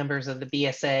other members of the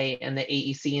BSA and the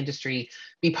AEC industry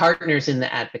be partners in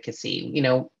the advocacy? You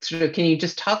know, sort of, can you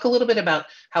just talk a little bit about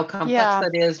how complex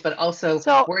that is, but also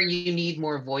where you need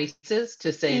more voices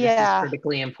to say this is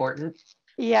critically important?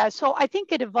 Yeah, so I think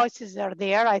the voices are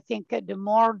there. I think the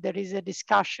more there is a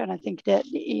discussion, I think that,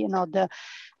 you know, the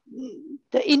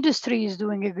industry is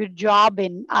doing a good job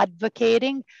in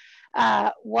advocating.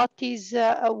 What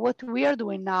we are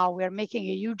doing now, we're making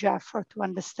a huge effort to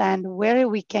understand where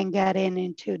we can get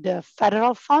into the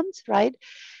federal funds, right?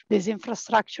 This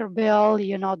infrastructure bill,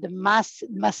 you know, the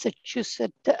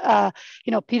Massachusetts,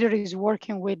 you know, Peter is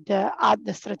working with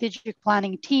the strategic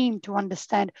planning team to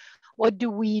understand what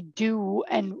do we do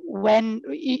and when,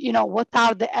 you know, what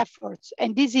are the efforts?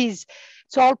 And it's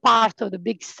all part of the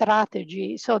big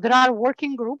strategy. So there are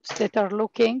working groups that are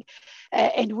looking,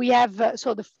 and we have,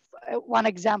 one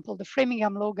example, the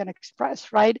Framingham Logan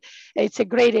Express, right? It's a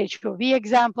great HOV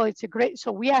example.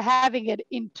 So we are having it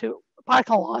into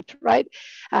parking lot, right?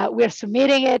 We're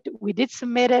submitting it. We did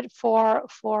submit it for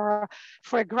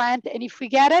a grant, and if we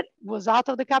get it, was out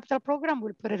of the capital program,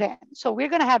 we'll put it in. So we're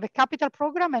going to have a capital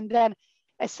program and then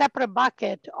a separate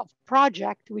bucket of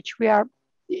project, which we are,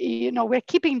 you know, we're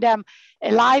keeping them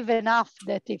alive enough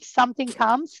that if something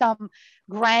comes, some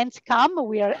grants come,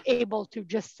 we are able to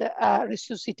just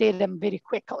resuscitate them very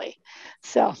quickly.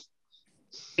 So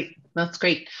that's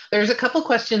great. There's a couple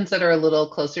questions that are a little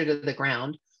closer to the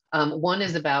ground. One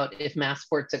is about if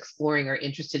Massport's exploring or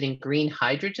interested in green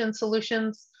hydrogen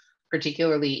solutions,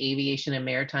 particularly aviation and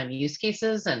maritime use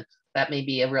cases. And that may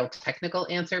be a real technical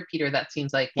answer. Peter, that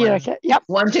seems like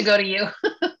one to go to you.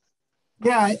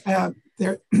 Yeah,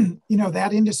 you know,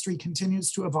 that industry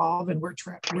continues to evolve, and we're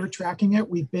tracking it.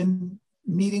 We've been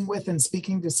meeting with and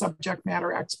speaking to subject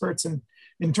matter experts in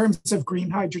terms of green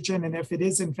hydrogen, and if it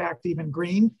is in fact even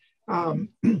green.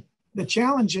 The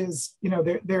challenge is, you know,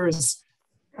 there's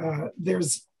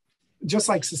just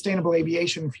like sustainable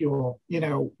aviation fuel, you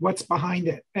know, what's behind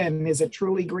it, and is it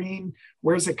truly green?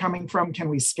 Where's it coming from? Can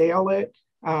we scale it?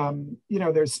 You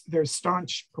know, there's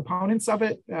staunch proponents of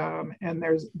it, and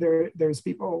there's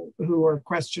people who are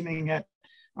questioning it.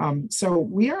 So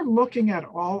we are looking at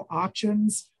all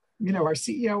options. You know, our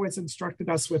CEO has instructed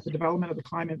us with the development of the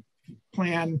climate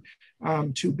plan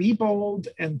to be bold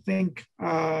and think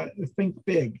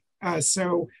big.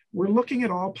 So we're looking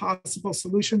at all possible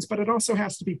solutions, but it also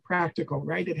has to be practical,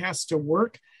 right? It has to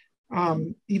work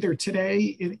either today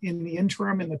in the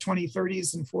interim in the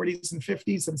 2030s and 40s and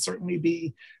 50s, and certainly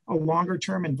be a longer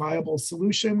term and viable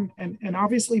solution, and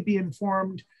obviously be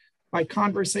informed by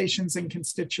conversations and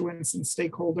constituents and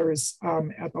stakeholders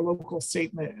at the local,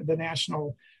 state, and the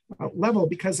national level,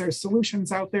 because there's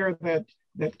solutions out there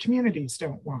that communities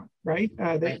don't want, right?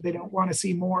 They don't want to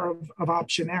see more of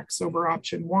option X over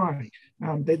option Y.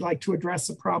 They'd like to address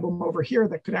a problem over here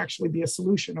that could actually be a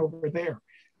solution over there.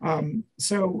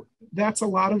 So that's a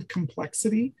lot of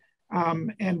complexity.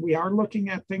 And we are looking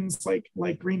at things like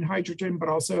green hydrogen, but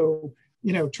also,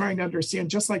 trying to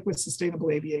understand, just like with sustainable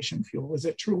aviation fuel, is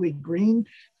it truly green?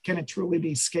 Can it truly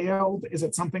be scaled? Is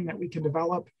it something that we can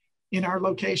develop in our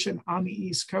location on the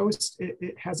East Coast?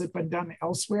 Has it been done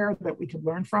elsewhere that we could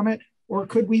learn from it? Or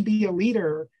could we be a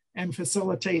leader and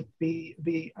facilitate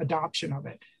the adoption of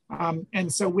it?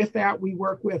 And so with that, we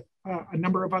work with a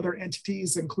number of other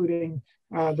entities, including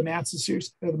the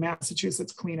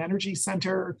Massachusetts Clean Energy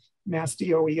Center, Mass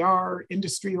DOER,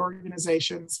 industry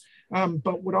organizations,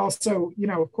 but would also,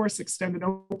 of course, extend an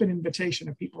open invitation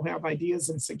if people have ideas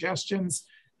and suggestions,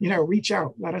 reach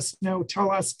out, let us know,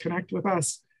 tell us, connect with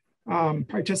us,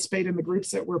 participate in the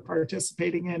groups that we're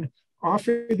participating in,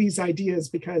 offer these ideas,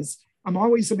 because I'm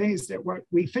always amazed at what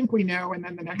we think we know, and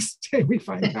then the next day we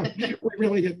find out we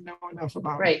really didn't know enough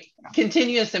about it. Right.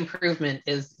 Continuous improvement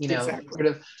is, Exactly. sort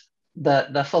of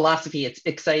the philosophy. It's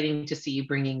exciting to see you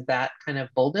bringing that kind of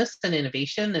boldness and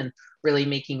innovation and really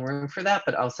making room for that,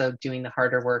 but also doing the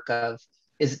harder work of,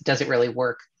 does it really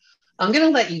work? I'm going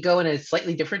to let you go in a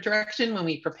slightly different direction. When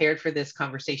we prepared for this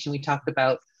conversation, we talked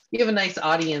about, you have a nice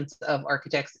audience of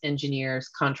architects, engineers,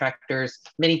 contractors,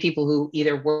 many people who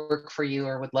either work for you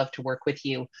or would love to work with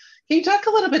you. Can you talk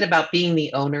a little bit about being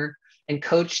the owner and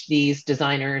coach these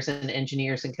designers and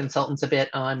engineers and consultants a bit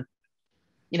on,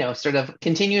 sort of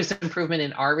continuous improvement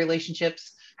in our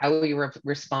relationships, how we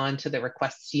respond to the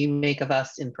requests you make of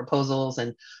us in proposals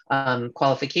and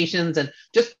qualifications, and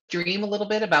just dream a little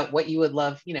bit about what you would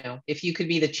love, if you could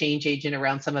be the change agent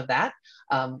around some of that,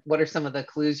 what are some of the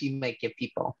clues you might give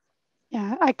people?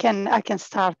 Yeah, I can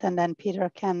start, and then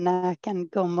Peter can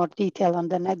go more detail on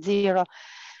the net zero.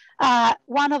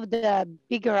 One of the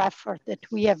bigger efforts that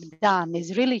we have done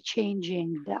is really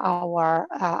changing our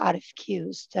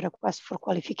RFQs, the request for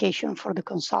qualification for the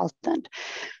consultant.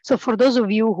 So for those of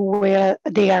you who were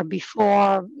there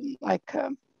before, like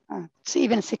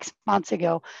even 6 months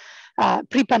ago,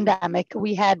 pre-pandemic,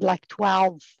 we had like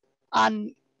 12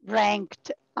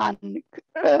 unranked,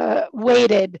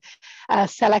 unweighted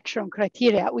selection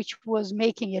criteria, which was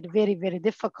making it very, very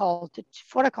difficult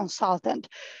for a consultant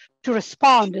to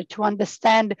respond, to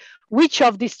understand which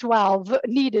of these 12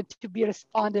 needed to be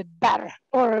responded better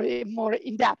or more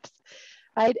in depth,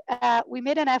 right? We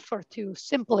made an effort to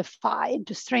simplify and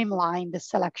to streamline the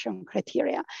selection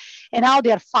criteria. And now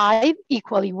there are 5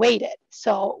 equally weighted.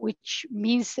 So which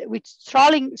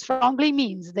strongly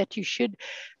means that you should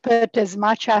put as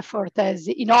much effort as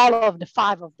in all of the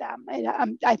 5 of them.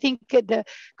 I think the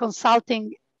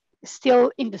consulting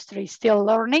industry is still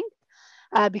learning,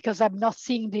 because I'm not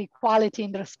seeing the equality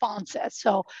in the responses.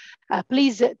 So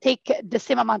please take the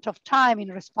same amount of time in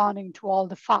responding to all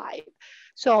the 5.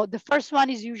 So the first one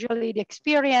is usually the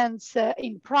experience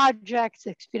in projects,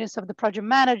 the experience of the project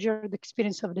manager, the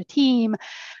experience of the team,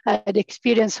 the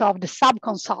experience of the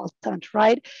sub-consultant,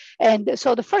 right? And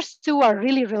so the first 2 are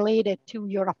really related to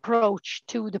your approach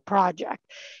to the project.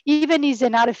 Even as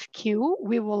an RFQ,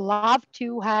 we would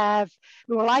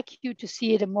like you to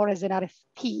see it more as an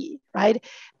RFP, right?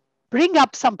 Bring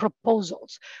up some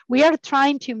proposals. We are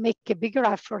trying to make a bigger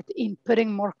effort in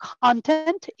putting more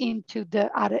content into the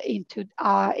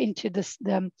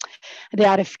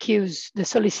RFQs, the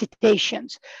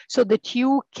solicitations, so that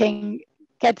you can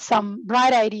get some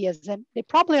bright ideas. And they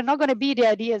probably are not going to be the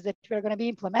ideas that we're going to be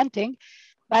implementing,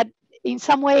 but in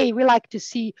some way we like to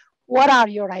see what are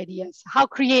your ideas, how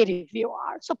creative you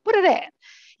are. So put it in,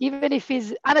 even if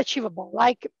it's unachievable,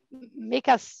 like make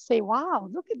us say, wow,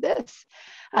 look at this,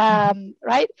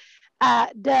 right?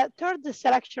 The third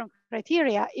selection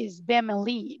criteria is BIM and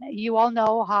Lean. You all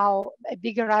know how a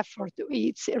bigger effort,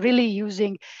 it's really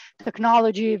using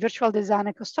technology, virtual design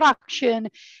and construction,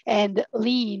 and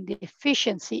Lean, the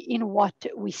efficiency in what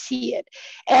we see it.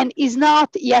 And is not,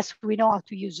 yes, we know how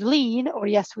to use Lean, or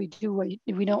yes, we do, we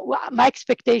know. My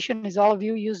expectation is all of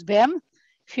you use BIM.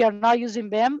 If you are not using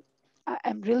BIM,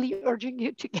 I'm really urging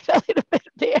you to get a little bit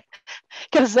there.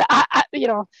 because you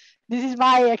know, this is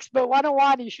my expert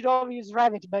 101. You should always use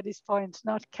Revit by this point,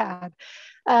 not CAD.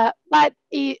 But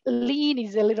lean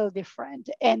is a little different,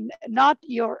 and not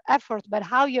your effort, but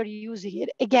how you're using it.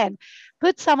 Again,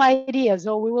 put some ideas.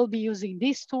 Oh, we will be using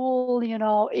this tool. You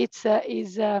know,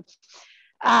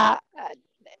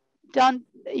 don't,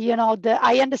 you know,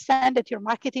 I understand that your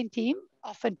marketing team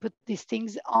often put these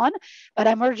things on, but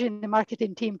I'm urging the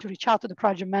marketing team to reach out to the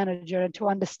project manager and to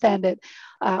understand it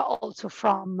also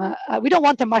from, we don't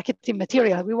want a marketing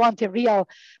material, we want a real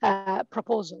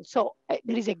proposal. So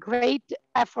there is a great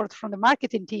effort from the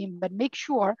marketing team, but make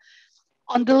sure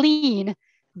on the lean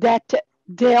that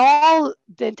the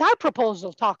entire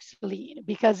proposal talks lean,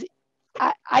 because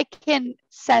I can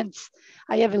sense,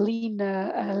 I have a lean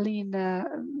radar.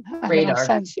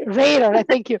 Radar,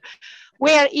 thank you.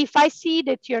 Where if I see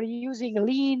that you're using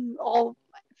lean, all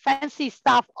fancy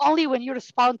stuff, only when you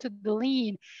respond to the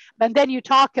lean, but then you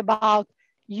talk about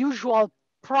usual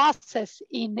process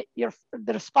in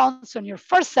the response on your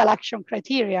first selection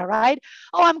criteria, right?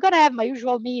 Oh, I'm gonna have my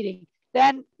usual meeting.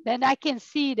 Then I can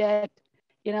see that,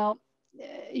 you know,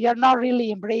 you're not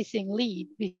really embracing lean,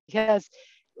 because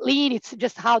lean, it's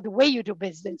just how the way you do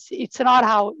business. It's not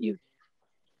how you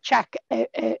check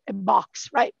a box,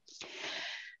 right?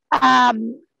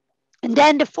 And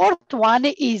then the fourth one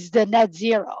is the net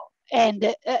zero.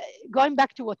 And going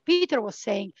back to what Peter was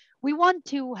saying, we want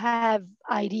to have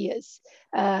ideas.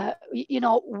 You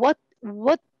know, what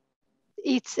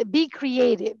it's be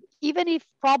creative, even if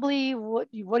probably what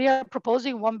you're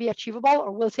proposing won't be achievable,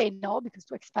 or we'll say no because it's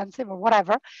too expensive or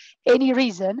whatever, any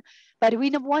reason. But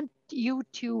we want you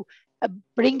to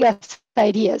bring us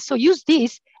ideas. So use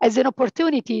this as an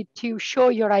opportunity to show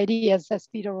your ideas, as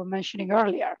Peter was mentioning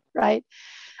earlier, right?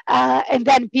 And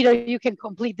then Peter, you can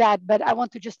complete that, but I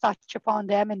want to just touch upon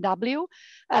the M&W,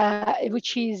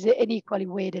 which is an equally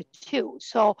weighted too.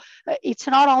 So it's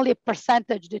not only a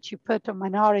percentage that you put on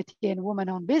minority and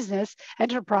women-owned business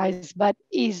enterprise, but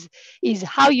is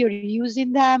how you're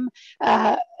using them,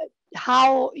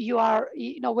 how you are,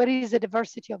 you know, where is the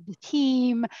diversity of the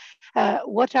team?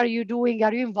 What are you doing?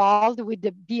 Are you involved with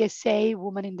the BSA,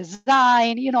 Women in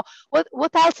Design? You know,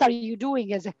 what else are you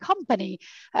doing as a company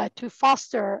to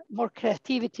foster more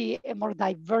creativity and more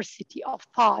diversity of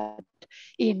thought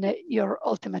in your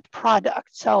ultimate product?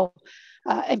 So,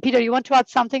 and Peter, you want to add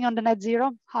something on the net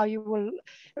zero? How you will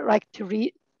like to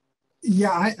read?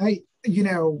 Yeah, I you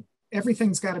know,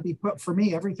 everything's got to be put, for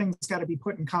me, everything's got to be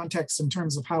put in context in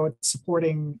terms of how it's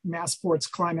supporting Massport's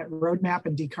climate roadmap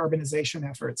and decarbonization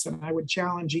efforts. And I would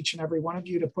challenge each and every one of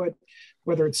you to put,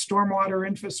 whether it's stormwater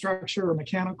infrastructure or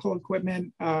mechanical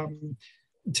equipment,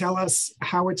 tell us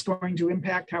how it's going to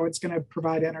impact, how it's going to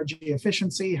provide energy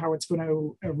efficiency, how it's going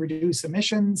to reduce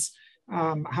emissions,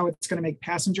 how it's going to make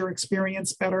passenger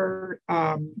experience better,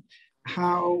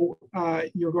 how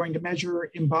you're going to measure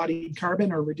embodied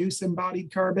carbon or reduce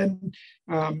embodied carbon.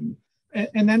 And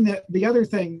then the other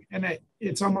thing, and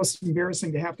it's almost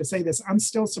embarrassing to have to say this, I'm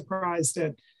still surprised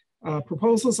at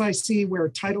proposals I see where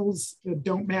titles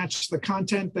don't match the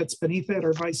content that's beneath it,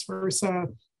 or vice versa,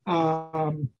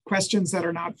 questions that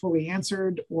are not fully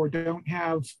answered or don't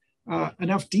have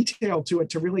enough detail to it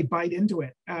to really bite into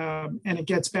it. And it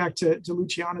gets back to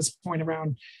Luciana's point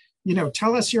around, you know,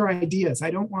 tell us your ideas.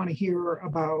 I don't want to hear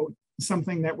about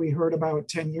something that we heard about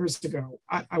 10 years ago.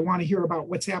 I want to hear about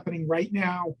what's happening right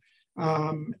now.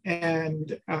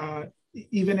 And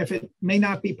even if it may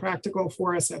not be practical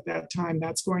for us at that time,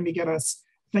 that's going to get us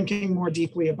thinking more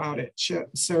deeply about it.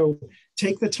 So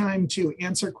take the time to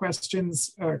answer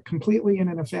questions completely and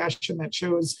in a fashion that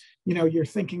shows, you know, you're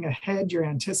thinking ahead, you're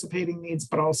anticipating needs,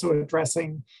 but also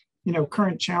addressing, you know,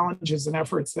 current challenges and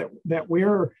efforts that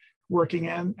we're working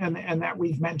in and that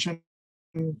we've mentioned,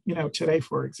 you know, today,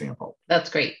 for example. That's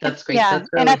great. That's great. Yeah, That's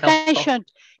really and attention,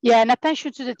 helpful. yeah, and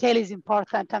attention to detail is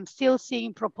important. I'm still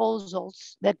seeing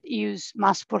proposals that use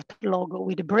Massport logo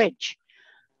with a bridge.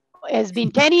 It's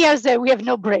been 10 years that we have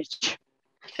no bridge.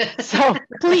 So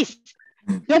please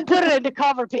don't put it in the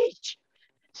cover page.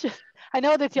 I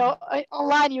know that you're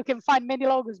online, you can find many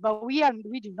logos, but we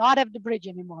do not have the bridge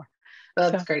anymore.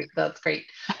 That's great. That's great.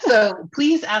 So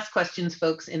please ask questions,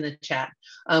 folks, in the chat.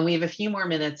 We have a few more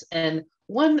minutes. And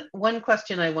one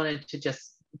question I wanted to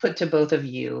just put to both of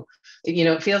you, you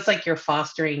know, it feels like you're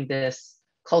fostering this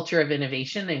culture of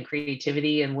innovation and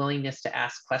creativity and willingness to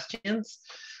ask questions.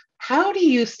 How do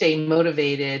you stay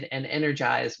motivated and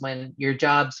energized when your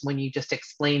jobs, when you just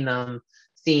explain them,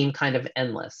 seem kind of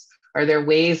endless? Are there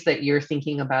ways that you're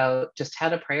thinking about just how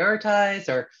to prioritize,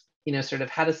 or, you know, sort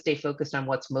of how to stay focused on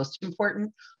what's most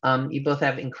important? You both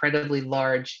have incredibly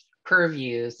large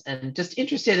purviews, and just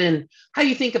interested in how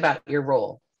you think about your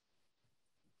role.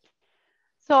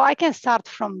 So I can start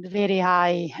from the very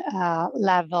high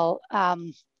level.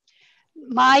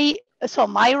 My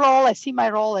role, I see my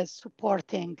role as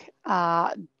supporting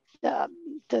the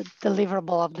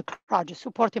deliverable of the project,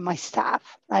 supporting my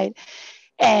staff, right?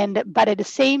 But at the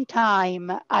same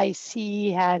time, I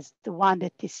see as the one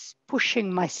that is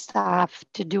pushing my staff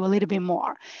to do a little bit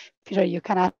more. Peter, you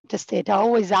can attest. I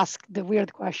always ask the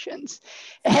weird questions,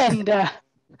 and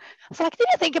so like, did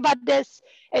you think about this?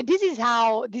 And this is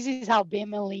how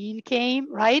BIM and Lean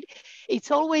came, right? It's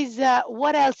always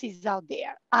what else is out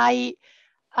there. And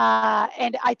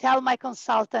I tell my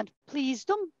consultant, please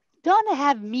don't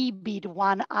have me be the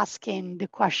one asking the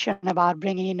question about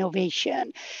bringing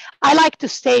innovation. I like to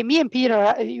stay, me and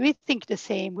Peter, we think the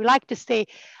same. We like to stay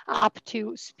up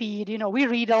to speed. You know, we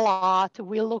read a lot.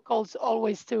 We look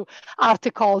always to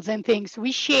articles and things.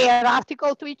 We share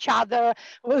articles to each other.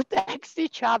 We'll text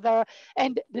each other.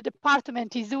 And the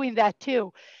department is doing that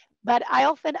too. But I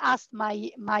often ask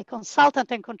my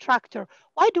consultant and contractor,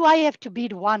 why do I have to be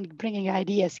the one bringing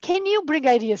ideas? Can you bring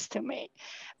ideas to me,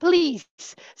 please?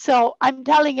 So I'm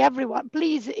telling everyone,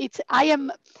 please,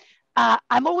 I'm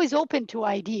always open to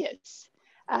ideas,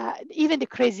 even the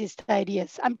craziest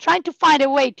ideas. I'm trying to find a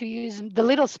way to use the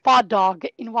little spot dog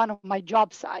in one of my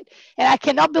job sites. And I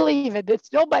cannot believe it.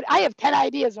 I have 10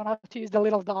 ideas on how to use the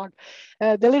little dog,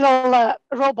 the little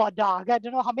robot dog. I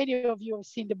don't know how many of you have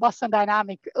seen the Boston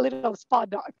Dynamic little spot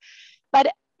dog, but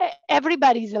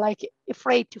everybody's like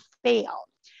afraid to fail.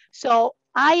 So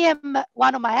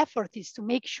one of my efforts is to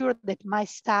make sure that my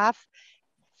staff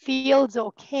feels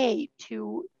okay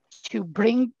to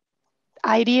bring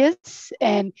ideas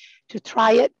and to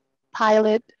try it,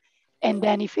 pilot, and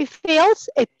then if it fails,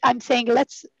 I'm saying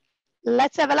let's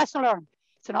have a lesson learned.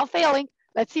 It's not failing.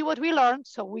 Let's see what we learn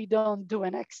so we don't do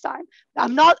it next time. I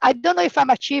don't know if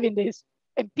I'm achieving this,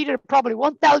 and Peter probably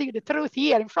won't tell you the truth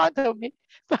here in front of me,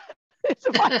 but it's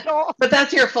my goal. But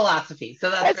that's your philosophy, so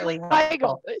that's really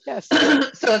helpful. Yes.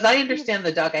 So as I understand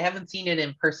the dog, I haven't seen it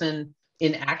in person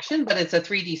in action, but it's a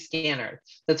 3D scanner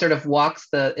that sort of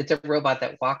it's a robot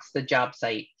that walks the job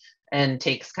site and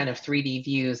takes kind of 3D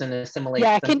views and assimilates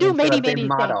them can do into many, a BIM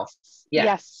model. Things.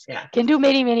 Yes, can do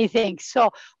many things. So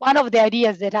one of the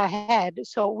ideas that I had,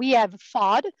 so we have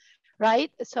FOD,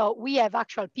 right? So we have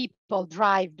actual people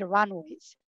drive the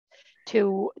runways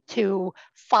to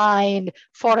find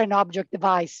foreign object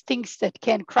device, things that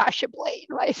can crash a plane,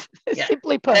 right?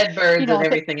 Simply put, dead birds and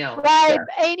everything else. Right,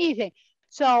 anything.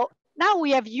 So now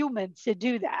we have humans to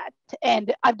do that,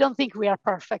 and I don't think we are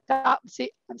perfect. I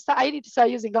need to start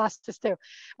using glasses too.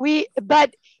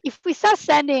 But if we start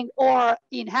sending, or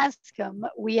in Hanscom,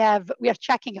 we are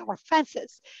checking our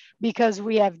fences because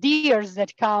we have deers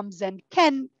that comes and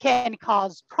can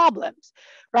cause problems,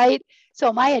 right?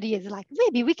 So my idea is like,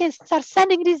 maybe we can start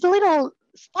sending this little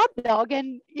spot dog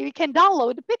and we can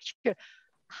download the picture.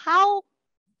 How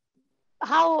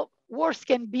worse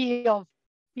can be of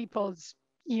people's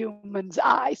humans'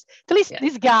 eyes? At least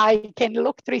this guy can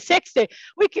look 360.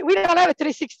 We don't have a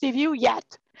 360 view yet,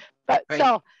 but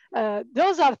so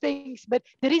those are things. But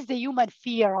there is the human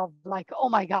fear of like, oh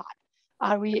my God,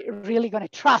 are we really going to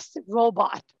trust a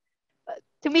robot?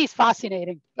 To me, it's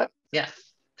fascinating. But yes.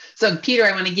 So Peter,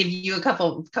 I want to give you a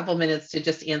couple minutes to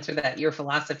just answer that, your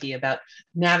philosophy about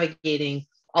navigating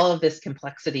all of this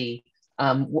complexity.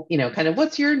 You know, kind of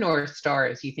what's your North Star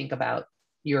as you think about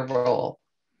your role?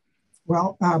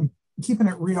 Well, keeping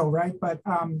it real, right? But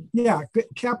yeah,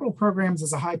 Capital Programs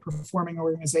is a high-performing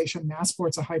organization.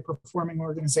 Massport's a high-performing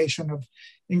organization of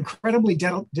incredibly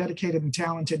dedicated and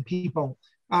talented people.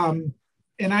 And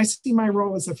I see my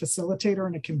role as a facilitator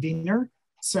and a convener.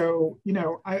 So, you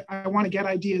know, I want to get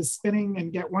ideas spinning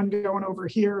and get one going over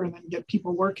here and then get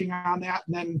people working on that.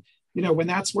 And then, you know, when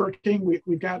that's working,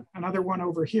 we've got another one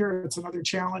over here. It's another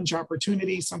challenge,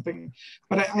 opportunity, something.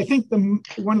 But I think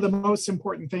one of the most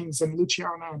important things, and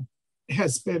Luciana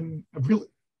has been really,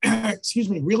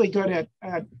 really good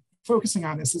at focusing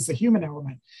on this, is the human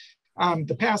element.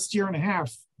 The past year and a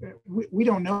half, we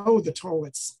don't know the toll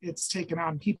it's taken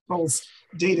on people's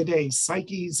day-to-day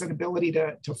psyches and ability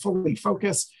to fully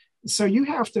focus. So you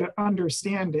have to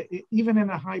understand, even in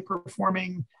a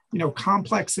high-performing, you know,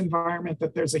 complex environment,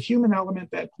 that there's a human element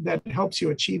that helps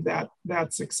you achieve that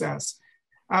success.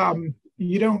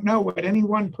 You don't know what any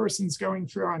one person's going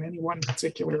through on any one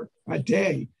particular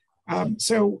day.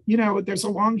 So, you know, there's a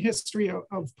long history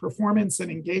of performance and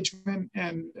engagement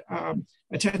and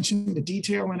attention to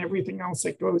detail and everything else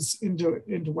that goes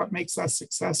into what makes us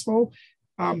successful.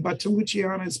 But to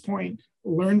Luciana's point,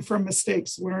 learn from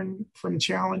mistakes, learn from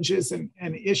challenges and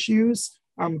issues,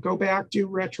 go back, do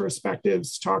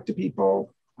retrospectives, talk to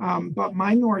people. But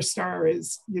my North Star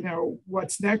is,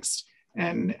 what's next,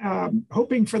 and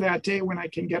hoping for that day when I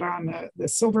can get on the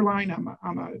Silver Line.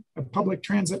 I'm a public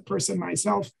transit person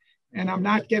myself, and I'm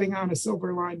not getting on a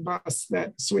Silver Line bus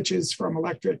that switches from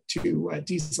electric to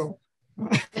diesel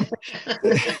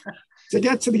to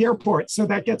get to the airport. So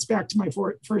that gets back to my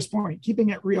first point, keeping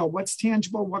it real. What's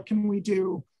tangible? What can we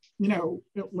do?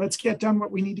 Let's get done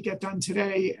what we need to get done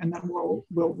today, and then we'll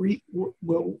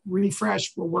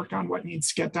refresh. We'll work on what needs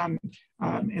to get done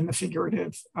in the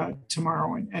figurative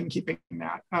tomorrow, and keeping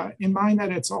that in mind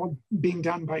that it's all being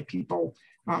done by people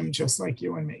just like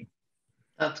you and me.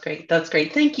 That's great. That's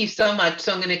great. Thank you so much.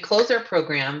 So I'm going to close our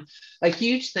program. A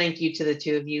huge thank you to the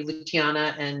two of you,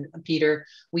 Luciana and Peter.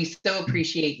 We so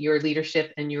appreciate your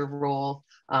leadership and your role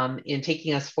in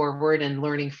taking us forward and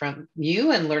learning from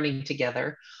you and learning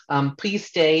together. Please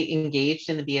stay engaged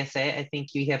in the BSA. I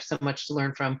think you have so much to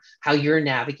learn from how you're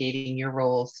navigating your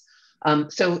roles.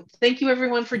 So thank you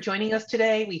everyone for joining us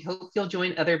today. We hope you'll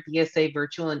join other BSA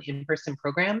virtual and in-person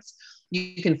programs.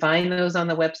 You can find those on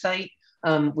the website.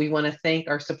 We want to thank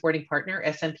our supporting partner,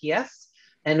 SMPS,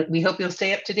 and we hope you'll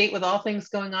stay up to date with all things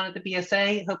going on at the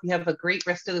BSA. Hope you have a great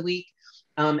rest of the week,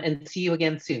 and see you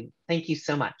again soon. Thank you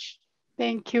so much.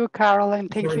 Thank you, Carol,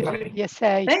 and thank you to the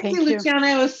BSA. Thank you, Luciana.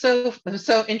 It was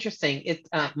so interesting. It's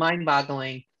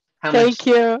mind-boggling how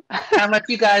much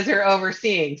you guys are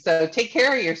overseeing. So take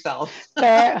care of yourself.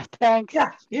 Thanks.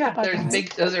 Yeah.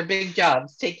 Those are big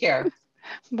jobs. Take care.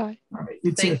 Bye. All right,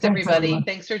 Thanks, everybody.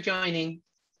 Thanks for joining.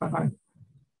 Bye-bye.